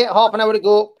 Okay, half an hour to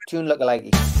go. Tune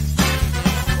look-alike.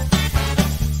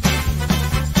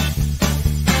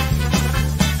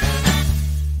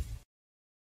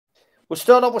 We'll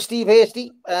start off with Steve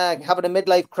Hasty, having a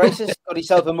midlife crisis, got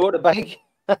himself a motorbike.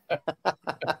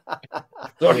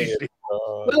 Well,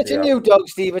 it's a new dog,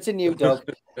 Steve. It's a new dog.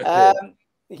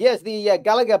 Here's the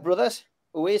Gallagher brothers,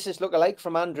 Oasis look-alike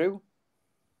from Andrew.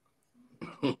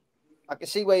 I can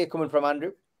see where you're coming from,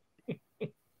 Andrew.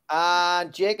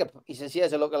 And Jacob, he says,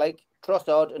 here's a look-alike.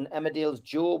 Trossard and Emmerdale's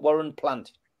Joe Warren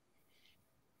Plant.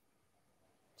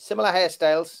 Similar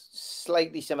hairstyles,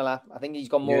 slightly similar. I think he's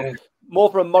got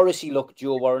more for a Morrissey look,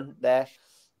 Joe Warren, there.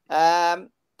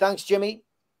 Thanks, Jimmy.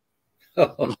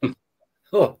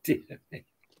 Oh, dear me.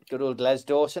 Good old Les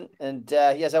Dawson. And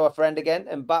here's our friend again,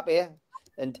 Mbappe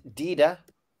and Dida.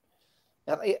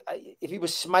 If he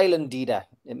was smiling Dida,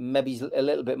 maybe he's a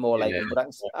little bit more like him. But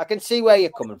I can see where you're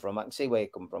coming from. I can see where you're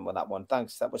coming from with that one.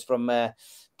 Thanks. That was from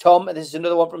Tom. And this is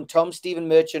another one from Tom, Stephen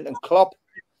Merchant and Klopp.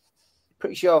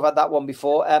 Pretty sure I've had that one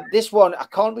before. This one, I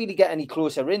can't really get any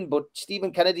closer in, but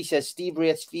Stephen Kennedy says Steve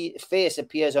Wraith's face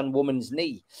appears on woman's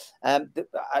knee.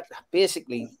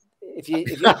 Basically,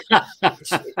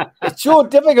 it's so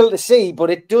difficult to see, but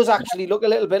it does actually look a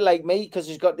little bit like me because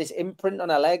he's got this imprint on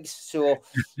her legs. So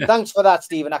thanks for that,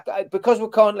 Stephen. Because we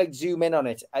can't like zoom in on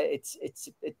it, it's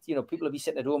you know, people will be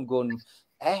sitting at home going,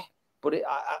 eh. But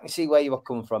I can see where you were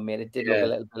coming from, mate. It did look a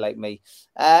little bit like me.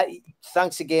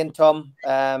 Thanks again, Tom.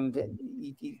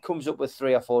 He comes up with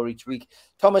 3 or 4 each week.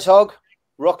 Thomas Hogg,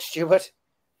 Rock Stewart.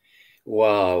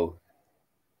 Wow.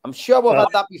 I'm sure we've had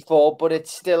that before, but it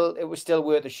was still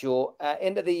worth a show.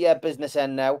 Into the business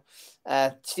end now.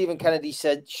 Stephen Kennedy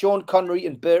said Sean Connery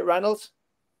and Burt Reynolds.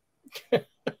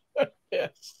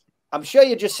 Yes. I'm sure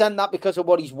you just sent that because of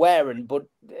what he's wearing, but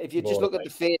if you just look at the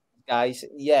face, guys,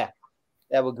 yeah.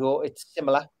 There we go. It's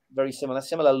similar, very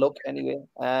similar look anyway.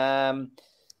 Another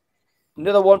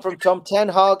one from Tom, Ten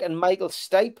Hag and Michael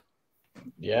Stipe.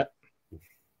 Yeah.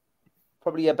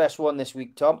 Probably your best one this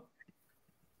week, Tom.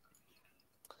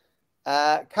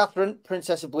 Catherine,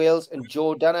 Princess of Wales, and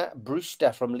Jordana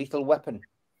Brewster from Lethal Weapon.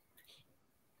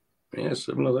 Yeah,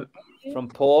 similar. From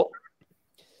Paul.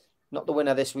 Not the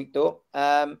winner this week, though.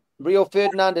 Rio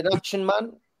Ferdinand and Action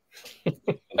Man.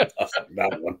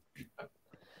 That one.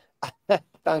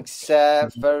 Thanks for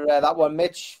that one,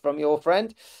 Mitch, from your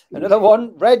friend. Another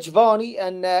one, Reg Varney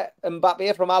and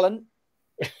Mbappe from Alan.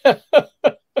 Now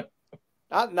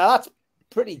that's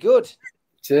pretty good.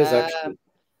 Cheers, actually.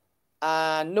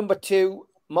 And number 2,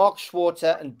 Mark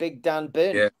Schwarzer and Big Dan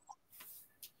Byrne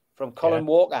from Colin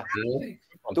Walker. Really?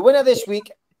 The winner this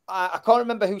week, I can't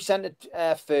remember who sent it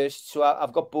first, so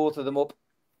I've got both of them up.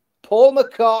 Paul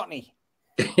McCartney.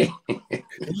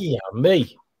 Yeah,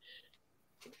 me.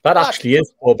 That actually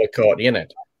is Paul McCartney, isn't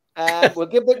it?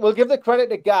 We'll give the credit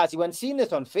to Gaz. He went seen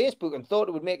this on Facebook and thought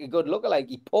it would make a good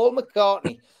lookalike. Paul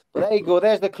McCartney. But there you go.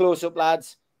 There's the close up,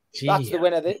 lads. Gee. That's the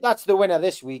winner. That's the winner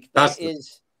this week. That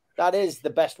is the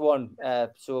best one.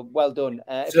 So well done.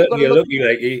 Certainly a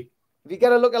lookalike. If you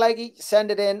get a lookalike,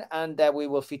 send it in, and we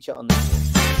will feature on that.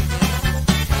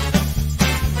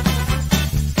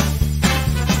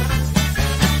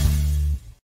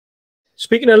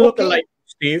 Speaking of lookalike,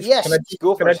 Steve, yes, can I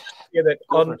just hear that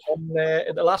on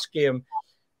the last game,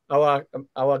 our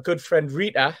good friend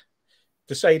Rita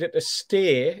decided to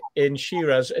stay in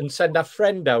Shiraz and send a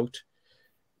friend out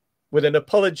with an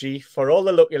apology for all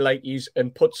the lookalikes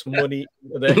and put some money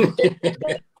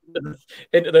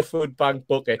into the food bank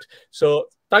bucket. So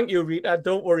thank you, Rita.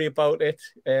 Don't worry about it.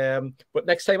 But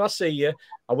next time I see you,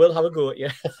 I will have a go at you.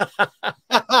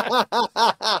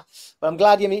 But I'm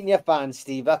glad you're meeting your fans,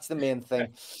 Steve. That's the main thing.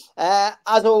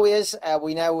 As always,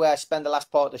 we now spend the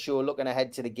last part of the show looking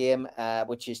ahead to the game,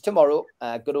 which is tomorrow.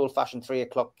 Good old-fashioned 3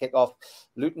 o'clock kickoff,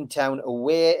 Luton Town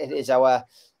away. It is our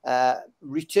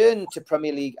return to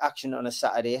Premier League action on a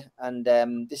Saturday, and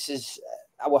this is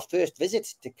our first visit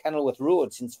to Kenilworth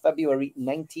Road since February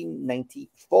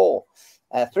 1994.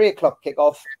 3 o'clock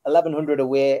kickoff, 1,100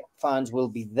 away. Fans will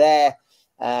be there.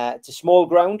 It's a small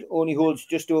ground, only holds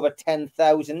just over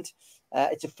 10,000.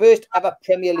 It's a first ever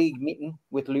Premier League meeting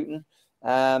with Luton.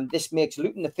 This makes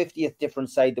Luton the 50th different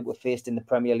side that we're faced in the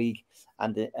Premier League,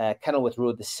 and Kenilworth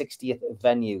Road the 60th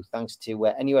venue, thanks to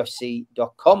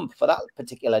NUFC.com for that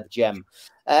particular gem.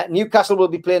 Newcastle will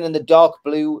be playing in the dark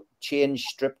blue change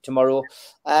strip tomorrow.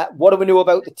 What do we know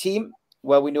about the team?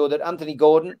 Well, we know that Anthony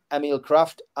Gordon, Emil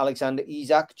Kraft, Alexander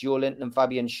Isak, Joe Linton and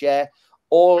Fabian Schär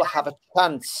all have a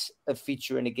chance of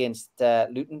featuring against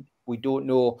Luton. We don't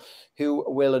know who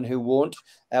will and who won't.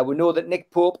 We know that Nick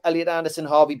Pope, Elliot Anderson,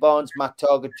 Harvey Barnes, Matt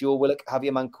Targett, Joe Willock,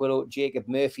 Javier Manquillo, Jacob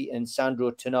Murphy and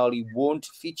Sandro Tonali won't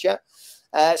feature.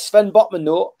 Sven Botman,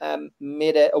 though,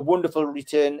 made a wonderful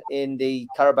return in the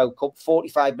Carabao Cup,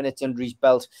 45 minutes under his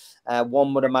belt.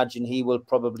 One would imagine he will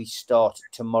probably start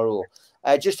tomorrow.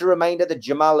 Just a reminder that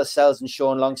Jamal Lascelles and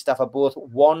Sean Longstaff are both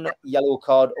 1 yellow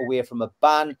card away from a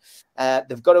ban.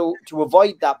 They've got to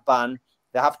avoid that ban.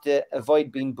 They have to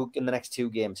avoid being booked in the next 2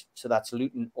 games. So that's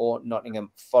Luton or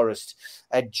Nottingham Forest.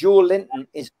 Joe Linton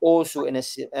is also in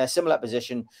a similar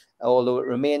position, although it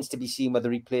remains to be seen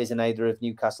whether he plays in either of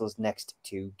Newcastle's next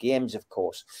 2 games, of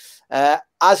course.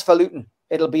 As for Luton,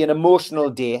 it'll be an emotional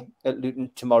day at Luton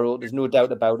tomorrow. There's no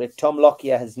doubt about it. Tom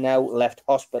Lockyer has now left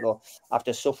hospital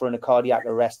after suffering a cardiac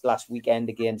arrest last weekend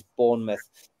against Bournemouth.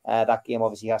 That game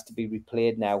obviously has to be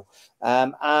replayed now.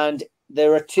 And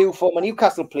there are 2 former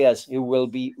Newcastle players who will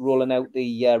be rolling out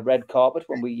the red carpet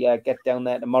when we get down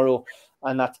there tomorrow.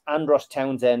 And that's Andros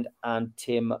Townsend and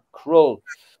Tim Krul.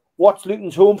 What's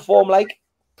Luton's home form like?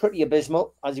 Pretty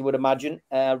abysmal, as you would imagine.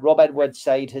 Rob Edwards'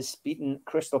 side has beaten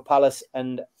Crystal Palace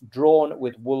and drawn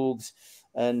with Wolves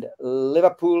and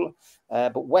Liverpool.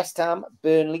 But West Ham,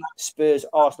 Burnley, Spurs,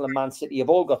 Arsenal and Man City have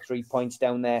all got 3 points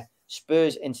down there.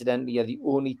 Spurs, incidentally, are the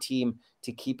only team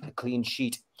to keep a clean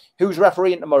sheet. Who's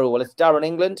refereeing tomorrow? Well, it's Darren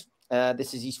England.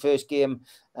 This is his first game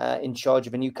in charge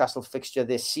of a Newcastle fixture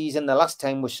this season. The last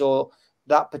time we saw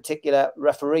that particular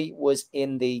referee was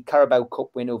in the Carabao Cup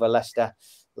win over Leicester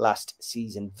last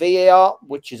season. VAR,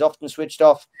 which is often switched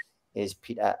off, is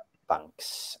Peter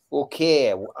Banks.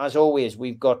 Okay, as always,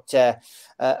 we've got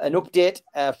an update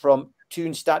from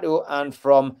Toon Stato and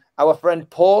from our friend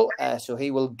Paul. So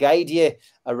he will guide you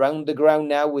around the ground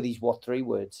now with his what three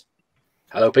words.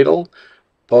 Hello, people.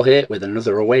 Paul here with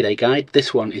another away day guide.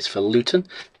 This one is for Luton.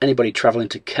 Anybody travelling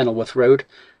to Kenilworth Road,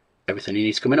 everything you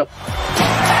need is coming up.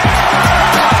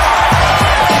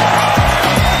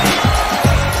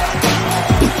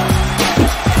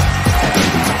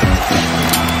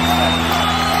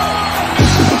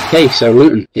 Okay, so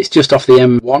Luton, it's just off the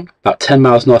M1, about 10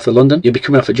 miles north of London. You'll be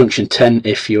coming off at junction 10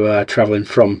 if you are travelling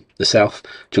from the south,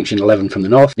 junction 11 from the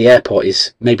north. The airport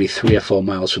is maybe 3 or 4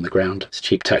 miles from the ground. It's a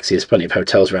cheap taxi, there's plenty of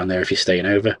hotels around there if you're staying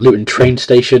over. Luton train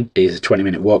station is a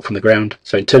 20-minute walk from the ground.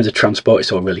 So in terms of transport,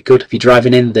 it's all really good. If you're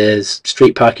driving in, there's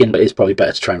street parking, but it's probably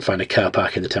better to try and find a car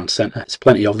park in the town centre. There's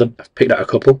plenty of them. I've picked out a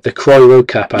couple. The Croy Road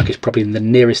car park is probably the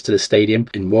nearest to the stadium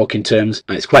in walking terms,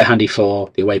 and it's quite handy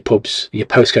for the away pubs. Your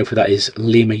postcode for that is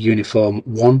Lima Uniform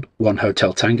 1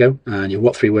 Hotel Tango, and your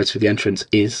what three words for the entrance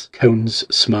is Cones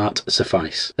Smart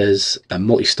Suffice. There's a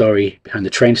multi-storey behind the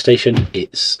train station.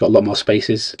 It's got a lot more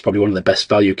spaces. It's probably one of the best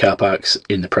value car parks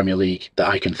in the Premier League that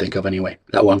I can think of anyway.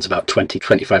 That one's about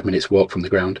 20-25 minutes walk from the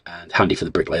ground and handy for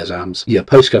the Bricklayers Arms. Your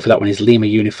postcode for that one is Lima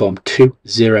Uniform 2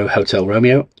 Hotel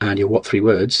Romeo, and your what three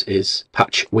words is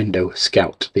Patch Window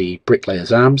Scout. The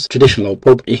Bricklayers Arms, traditional old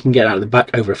pub. You can get out of the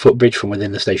back over a footbridge from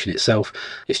within the station itself.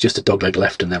 It's just a dogleg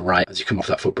left and then right as you come off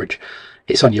that footbridge.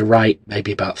 It's on your right,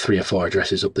 maybe about 3 or 4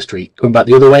 addresses up the street. Going back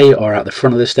the other way or out the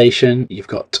front of the station, you've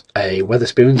got a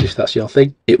Wetherspoons, if that's your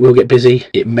thing. It will get busy.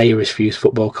 It may refuse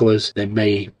football colours. They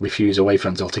may refuse away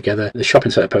fans altogether. The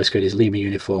shopping centre postcode is Lima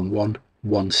Uniform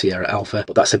 1 Sierra Alpha,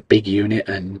 but that's a big unit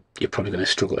and you're probably going to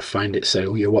struggle to find it,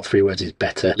 so your what three words is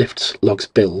better. Lifts, logs,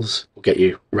 bills will get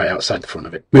you right outside the front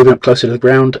of it. Moving up closer to the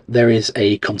ground, there is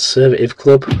a conservative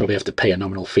club. Probably have to pay a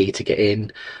nominal fee to get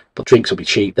in, but drinks will be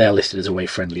cheap. They're listed as away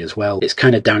friendly as well. It's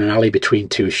kind of down an alley between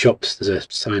 2 shops. There's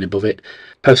a sign above it.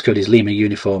 Postcode is Lima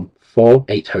Uniform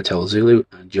 8 Hotel Zulu,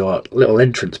 and your little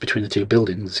entrance between the 2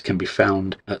 buildings can be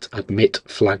found at Admit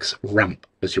Flags Ramp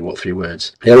as your what three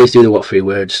words. They always do the what three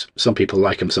words. Some people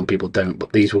like them, some people don't,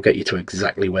 but these will get you to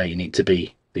exactly where you need to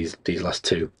be. These last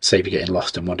 2 save you getting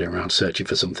lost and wandering around searching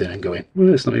for something and going,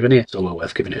 well, it's not even here. It's all well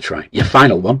worth giving it a try. Your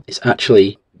final one is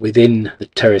actually within the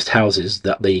terraced houses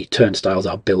that the turnstiles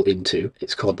are built into.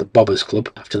 It's called the Bobbers Club,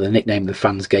 after the nickname the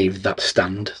fans gave that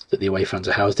stand that the away fans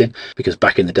are housed in, because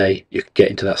back in the day you could get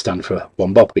into that stand for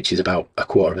 1 bob, which is about a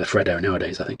quarter of a Freddo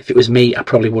nowadays, I think. If it was me, I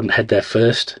probably wouldn't head there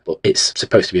first, but it's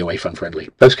supposed to be away fan friendly.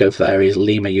 Postcode for that area is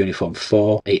Lima Uniform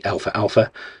 4 8 Alpha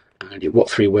Alpha, and your what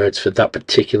three words for that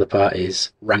particular part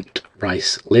is Ranked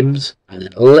Rice Limbs. And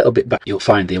then a little bit back you'll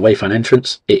find the away fan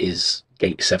entrance. It is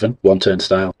Gate 7, 1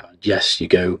 turnstile. And yes, you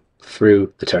go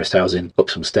through the terraced housing,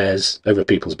 up some stairs, over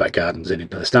people's back gardens and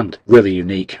into the stand. Really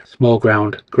unique, small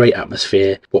ground, great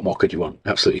atmosphere. What more could you want?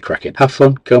 Absolutely cracking. Have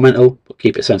fun, go mental, but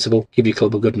keep it sensible. Give your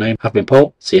club a good name. I've been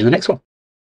Paul. See you in the next one.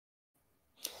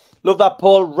 Love that,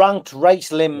 Paul. Ranked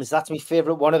rice limbs. That's my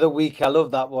favourite one of the week. I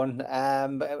love that one.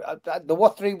 The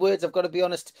what three words, I've got to be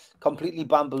honest, completely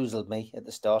bamboozled me at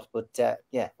the start. But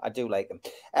yeah, I do like them.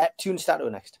 Toon Stato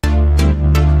next.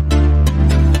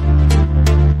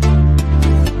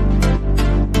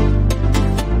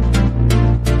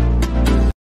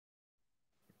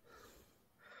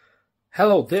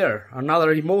 Hello there.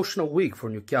 Another emotional week for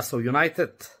Newcastle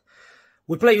United.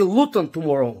 We play Luton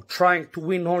tomorrow, trying to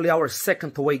win only our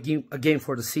second away game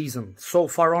for the season. So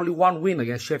far, only 1 win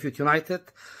against Sheffield United,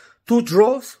 2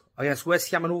 draws against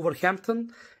West Ham and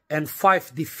Wolverhampton, and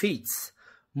 5 defeats,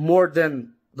 more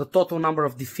than the total number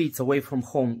of defeats away from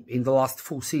home in the last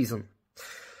full season.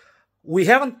 We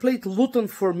haven't played Luton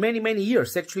for many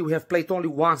years. Actually, we have played only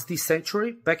once this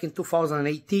century, back in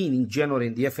 2018 in January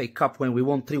in the FA Cup when we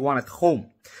won 3-1 at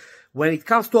home. When it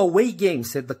comes to away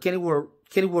games at the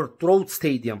Kenilworth Road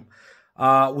Stadium,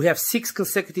 we have 6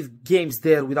 consecutive games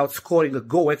there without scoring a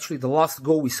goal. Actually, the last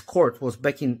goal we scored was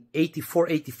back in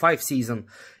 84-85 season,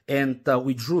 and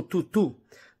we drew 2-2.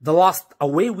 The last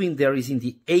away win there is in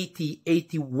the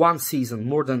 80-81 season,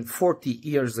 more than 40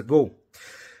 years ago.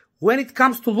 When it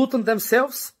comes to Luton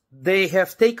themselves, they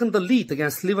have taken the lead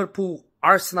against Liverpool,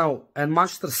 Arsenal and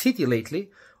Manchester City lately,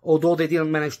 although they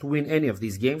didn't manage to win any of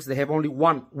these games. They have only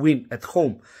 1 win at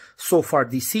home so far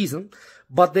this season,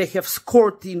 but they have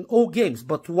scored in all games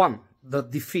but 1, the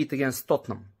defeat against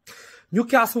Tottenham.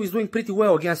 Newcastle is doing pretty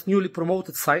well against newly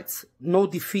promoted sides. No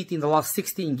defeat in the last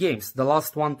 16 games. The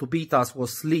last one to beat us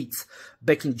was Leeds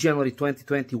back in January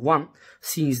 2021.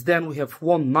 Since then, we have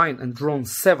won 9 and drawn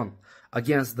 7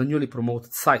 against the newly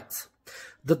promoted sides.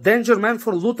 The danger man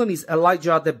for Luton is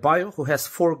Elijah Adebayo, who has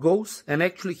 4 goals, and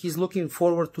actually he's looking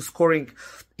forward to scoring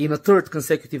in a 3rd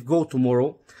consecutive goal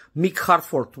tomorrow. Mick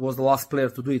Hartford was the last player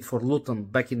to do it for Luton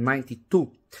back in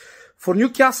 '92. For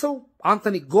Newcastle,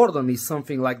 Anthony Gordon is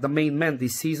something like the main man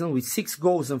this season with 6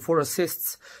 goals and 4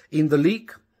 assists in the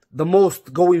league, the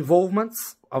most goal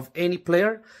involvements of any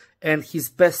player, and his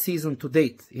best season to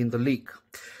date in the league.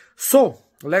 So,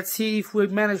 let's see if we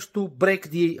manage to break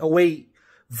the away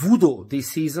voodoo this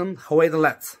season. Away the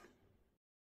lads.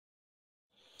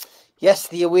 Yes,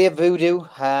 the away voodoo.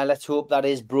 Let's hope that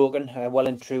is broken well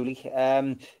and truly.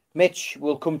 Mitch,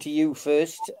 we'll come to you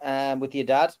first with your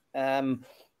dad.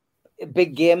 A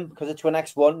big game because it's our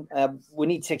next one. We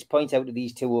need 6 points out of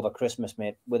these 2 over Christmas,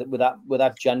 mate. With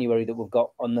that January that we've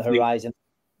got on the horizon.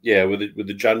 Yeah, with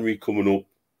the January coming up,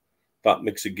 that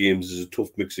mix of games is a tough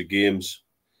mix of games.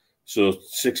 So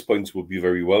 6 points would be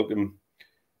very welcome.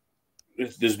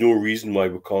 There's no reason why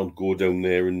we can't go down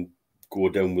there and go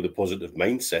down with a positive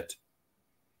mindset,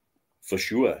 for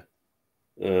sure.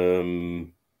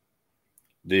 They'll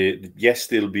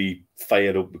be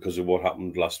fired up because of what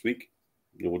happened last week.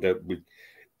 No doubt,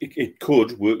 it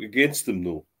could work against them,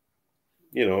 though.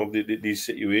 You know, these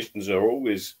situations are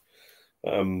always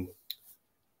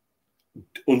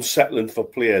unsettling for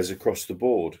players across the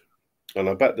board, and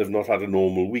I bet they've not had a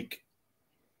normal week,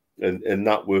 and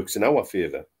that works in our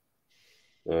favour.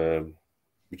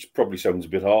 Which probably sounds a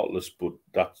bit heartless, but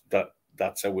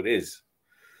that's how it is.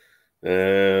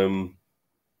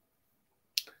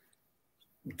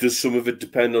 Does some of it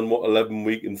depend on what 11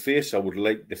 we can face? I would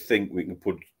like to think we can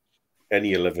put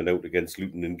any 11 out against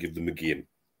Luton and give them a game.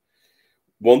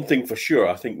 One thing for sure,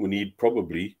 I think we need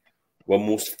probably one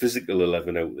most physical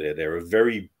 11 out there. They're a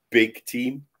very big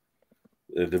team.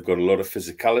 They've got a lot of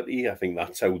physicality. I think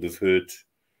that's how they've hurt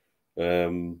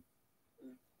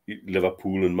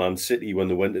Liverpool and Man City when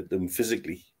they went at them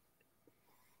physically.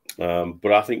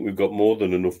 But I think we've got more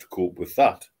than enough to cope with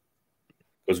that,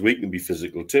 because we can be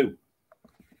physical too.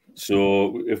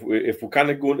 So if we kind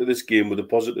of go into this game with a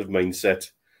positive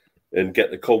mindset and get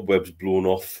the cobwebs blown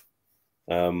off,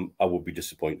 I would be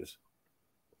disappointed.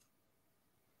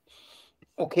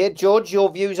 Okay, George,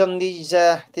 your views on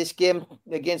this game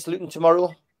against Luton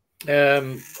tomorrow?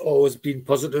 Always been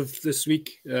positive this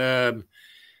week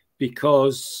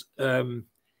because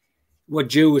we're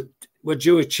due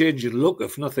a change in look,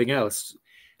 if nothing else.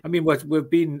 I mean, what we've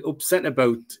been upset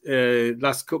about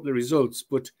last couple of results,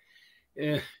 but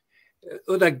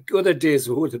other days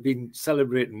we would have been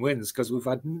celebrating wins because we've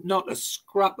had not a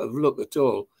scrap of luck at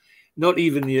all. Not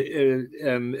even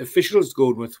the officials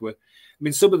going with it. I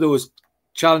mean, some of those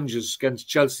challenges against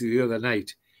Chelsea the other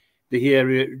night, they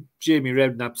hear Jamie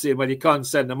Redknapp saying, well, you can't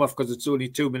send them off because it's only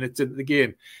 2 minutes into the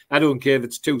game. I don't care if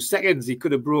it's 2 seconds. He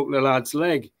could have broken the lad's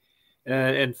leg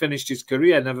and finished his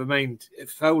career, never mind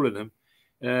fouling him.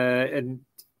 And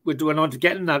we're not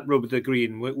getting that rub of the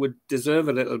green. We deserve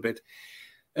a little bit.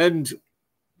 And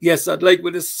yes, I'd like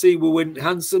to see we win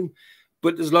handsome,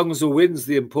 but as long as we win's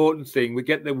the important thing, we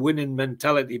get the winning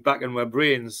mentality back in our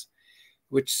brains,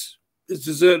 which is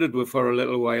deserted with for a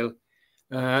little while.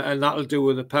 And that'll do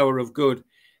with the power of good.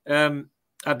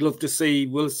 I'd love to see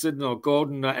Wilson or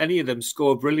Gordon or any of them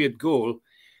score a brilliant goal.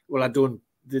 Well,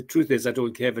 the truth is, I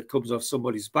don't care if it comes off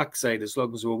somebody's backside as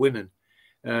long as we're winning.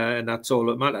 And that's all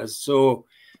that matters. So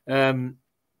I'm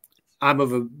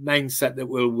of a mindset that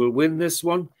we'll win this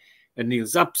one. And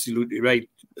Neil's absolutely right.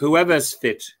 Whoever's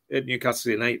fit at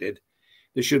Newcastle United,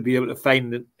 they should be able to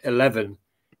find an 11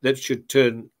 that should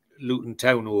turn Luton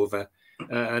Town over.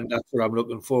 And that's what I'm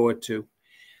looking forward to.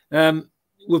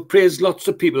 We've praised lots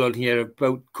of people on here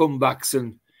about comebacks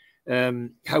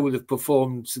and how they've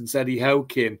performed since Eddie Howe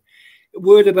came. A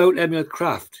word about Emil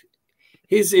Kraft.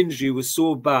 His injury was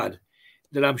so bad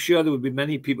that I'm sure there would be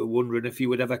many people wondering if he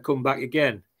would ever come back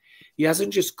again. He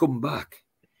hasn't just come back.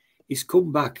 He's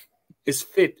come back as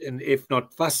fit and if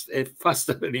not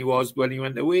faster than he was when he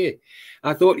went away.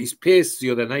 I thought his pace the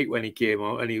other night when he came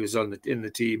on and he was in the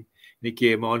team and he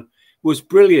came on was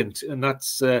brilliant. And that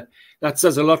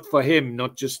says a lot for him,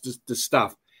 not just the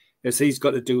staff, as he's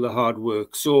got to do the hard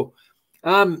work. So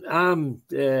I'm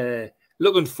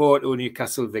looking forward to a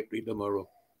Newcastle victory tomorrow.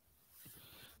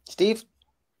 Steve?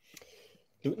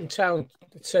 Luton Town.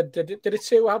 It said, did it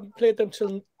say we haven't played them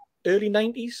till early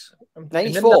 90s?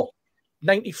 94.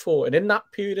 94. And in that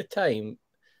period of time,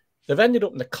 they've ended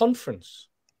up in the conference.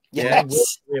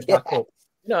 Yes. Way back up.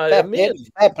 No,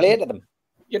 fair play to them.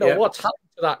 You know, what's happened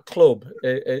to that club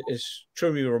is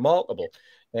truly remarkable.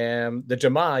 The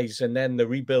demise and then the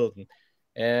rebuilding.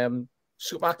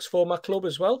 Supak's former club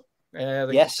as well.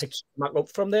 Yes. Picked Supak up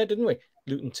from there, didn't we?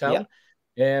 Luton Town.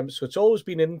 Yeah. So it's always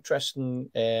been an interesting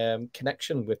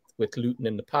connection with Luton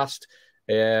in the past.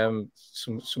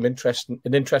 Some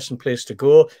interesting place to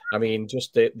go. I mean,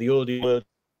 just the old world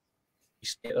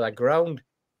state of that ground.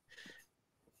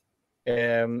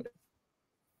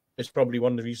 It's probably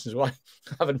one of the reasons why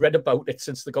I haven't read about it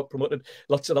since they got promoted.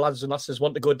 Lots of the lads and lasses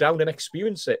want to go down and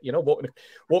experience it, you know,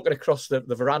 walking across the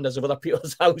verandas of other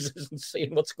people's houses and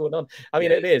seeing what's going on. I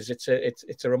mean,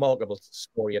 it's a remarkable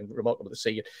story and remarkable to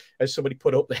see. As somebody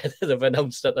put up there, they've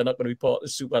announced that they're not going to be part of the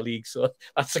Super League, so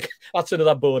that's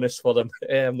another bonus for them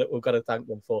that we've got to thank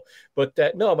them for. But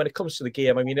no, when it comes to the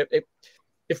game, I mean,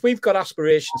 if we've got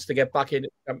aspirations to get back into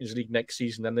the Champions League next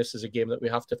season, then this is a game that we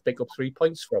have to pick up 3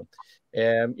 points from.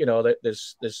 You know,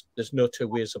 there's no two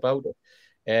ways about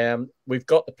it. We've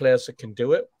got the players that can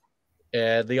do it.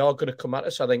 They are going to come at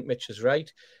us. I think Mitch is right.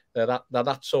 They're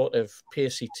that sort of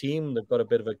pacey team. They've got a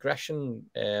bit of aggression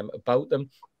about them.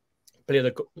 Play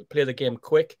the game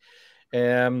quick.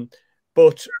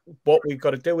 But what we've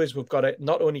got to do is we've got to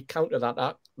not only counter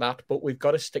that, but we've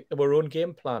got to stick to our own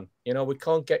game plan. You know, we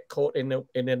can't get caught in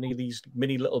any of these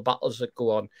mini little battles that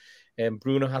go on.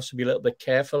 Bruno has to be a little bit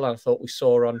careful. I thought we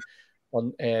saw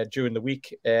on during the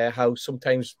week how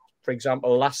sometimes, for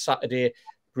example, last Saturday,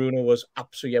 Bruno was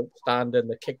absolutely outstanding.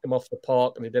 They kicked him off the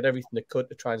park and they did everything they could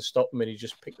to try and stop him, and he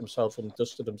just picked himself and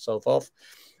dusted himself off.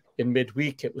 In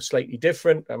midweek, it was slightly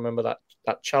different. I remember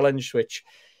that challenge, which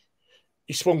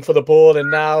he swung for the ball,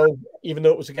 and now, even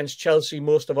though it was against Chelsea,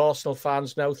 most of Arsenal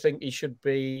fans now think he should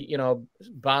be, you know,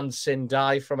 banned sin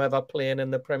die from ever playing in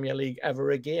the Premier League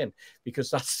ever again, because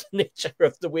that's the nature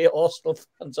of the way Arsenal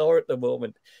fans are at the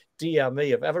moment. Dear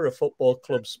me, if ever a football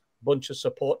club's bunch of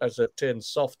supporters have turned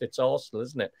soft, it's Arsenal,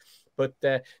 isn't it? But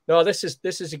no, this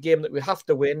is a game that we have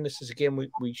to win. This is a game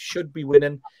we should be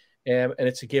winning, and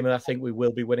it's a game that I think we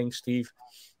will be winning, Steve.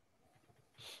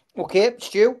 Okay,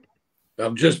 Stu?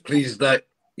 I'm just pleased that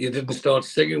you didn't start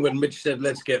singing when Mitch said,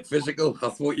 "Let's get physical." I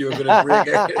thought you were going to break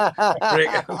out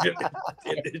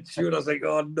into tune. I was like,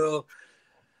 "Oh no!"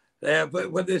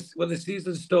 But when the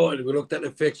season started, we looked at the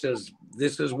fixtures.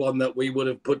 This is one that we would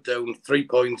have put down 3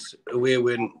 points, away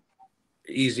win,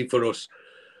 easy for us.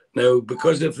 Now,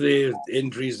 because of the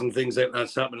injuries and things like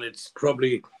that's happening, it's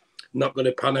probably not going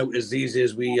to pan out as easy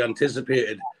as we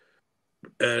anticipated.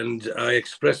 And I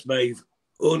expressed my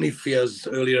only fears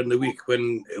earlier in the week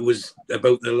when it was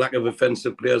about the lack of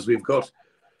offensive players we've got.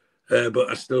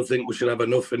 But I still think we should have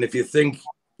enough. And if you think,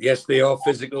 yes, they are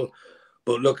physical,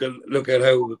 but look at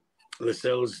how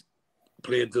Lascelles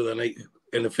played the other night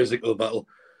in a physical battle.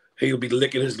 He'll be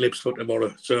licking his lips for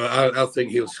tomorrow. So I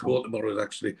think he'll score tomorrow,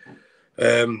 actually.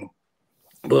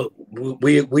 But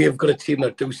we have got a team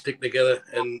that do stick together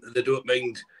and they don't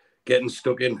mind getting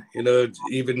stuck in. You know,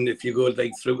 even if you go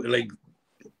like through like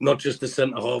not just the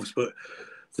centre halves, but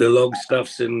the long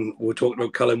staffs. And we were talking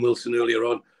about Callum Wilson earlier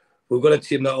on. We've got a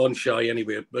team that aren't shy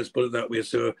anyway. Let's put it that way.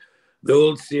 So the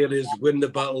old saying is win the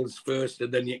battles first,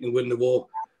 and then you can win the war.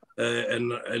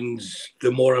 And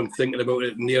the more I'm thinking about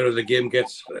it, nearer the game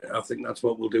gets, I think that's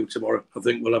what we'll do tomorrow. I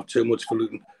think we'll have too much for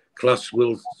Luton. Class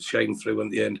will shine through in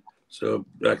the end. So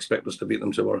I expect us to beat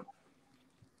them tomorrow.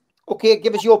 Okay,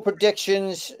 give us your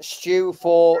predictions, Stu,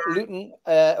 for Luton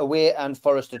away and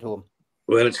Forest at home.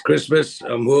 Well, it's Christmas.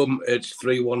 I'm home. It's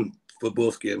 3-1 for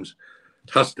both games.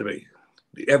 It has to be.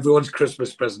 Everyone's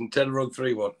Christmas present. 10-run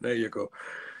 3-1. There you go.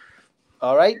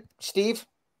 All right, Steve?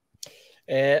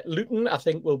 Luton, I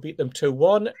think we'll beat them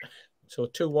 2-1. So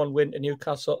 2-1 win to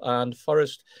Newcastle. And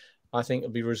Forest, I think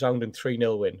it'll be resounding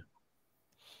 3-0 win.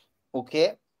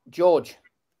 Okay. George?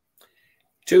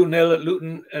 2-0 at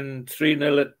Luton and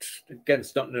 3-0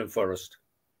 against Nottingham Forest.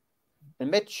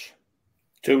 And Mitch?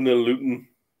 2-0 Luton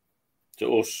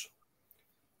to us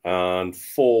and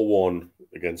 4-1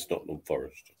 against Nottingham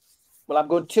Forest. Well, I'm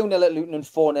going 2-0 at Luton and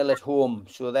 4-0 at home.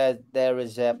 So there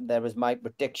is my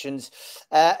predictions.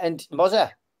 And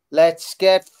Mozza, let's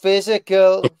get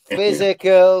physical.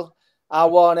 Physical. I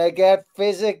want to get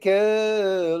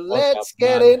physical. Let's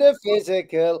get into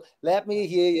physical. Let me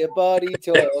hear your body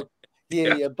talk.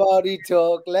 Hear your body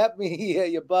talk. Let me hear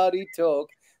your body talk.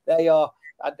 There you are.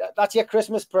 That's your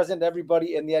Christmas present,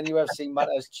 everybody, in the NUFC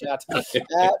Matters chat.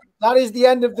 That is the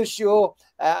end of the show.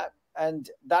 And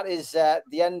that is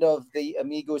the end of the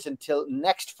Amigos until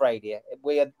next Friday.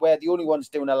 We're the only ones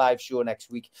doing a live show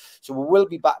next week. So we will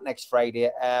be back next Friday.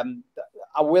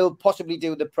 I will possibly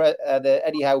do the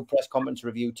Eddie Howe press conference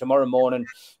review tomorrow morning.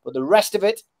 But the rest of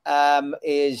it,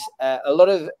 is a lot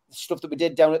of stuff that we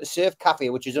did down at the Surf Cafe,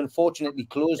 which is unfortunately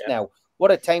closed now. What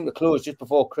a time to close just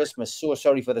before Christmas. So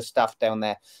sorry for the staff down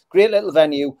there. Great little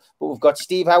venue, but we've got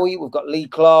Steve Howie, we've got Lee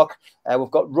Clark,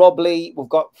 we've got Rob Lee, we've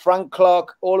got Frank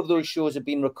Clark. All of those shows have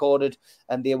been recorded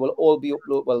and they will all be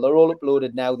uploaded. Well, they're all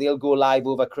uploaded now. They'll go live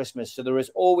over Christmas. So there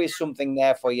is always something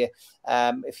there for you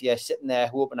if you're sitting there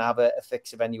hoping to have a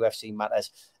fix of NUFC matters.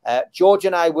 George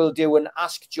and I will do an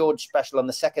Ask George special on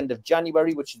the 2nd of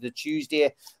January, which is the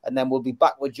Tuesday. And then we'll be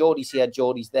back with Geordie's here.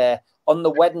 Geordie's there on the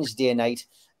Wednesday night.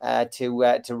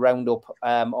 To round up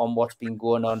on what's been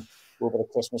going on over the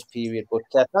Christmas period. But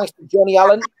thanks to Johnny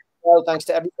Allen. Well, thanks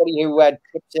to everybody who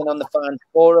chipped in on the fan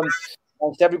forum.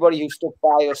 Thanks to everybody who stuck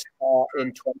by us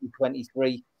in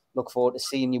 2023. Look forward to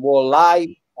seeing you all live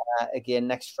again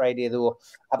next Friday, though.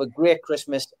 Have a great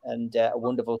Christmas and a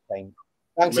wonderful time.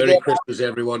 Thanks Merry again. Christmas,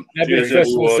 everyone. Merry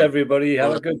Christmas, everybody.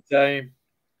 Have a good time.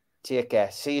 Take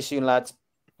care. See you soon, lads.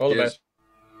 All the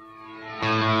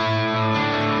best.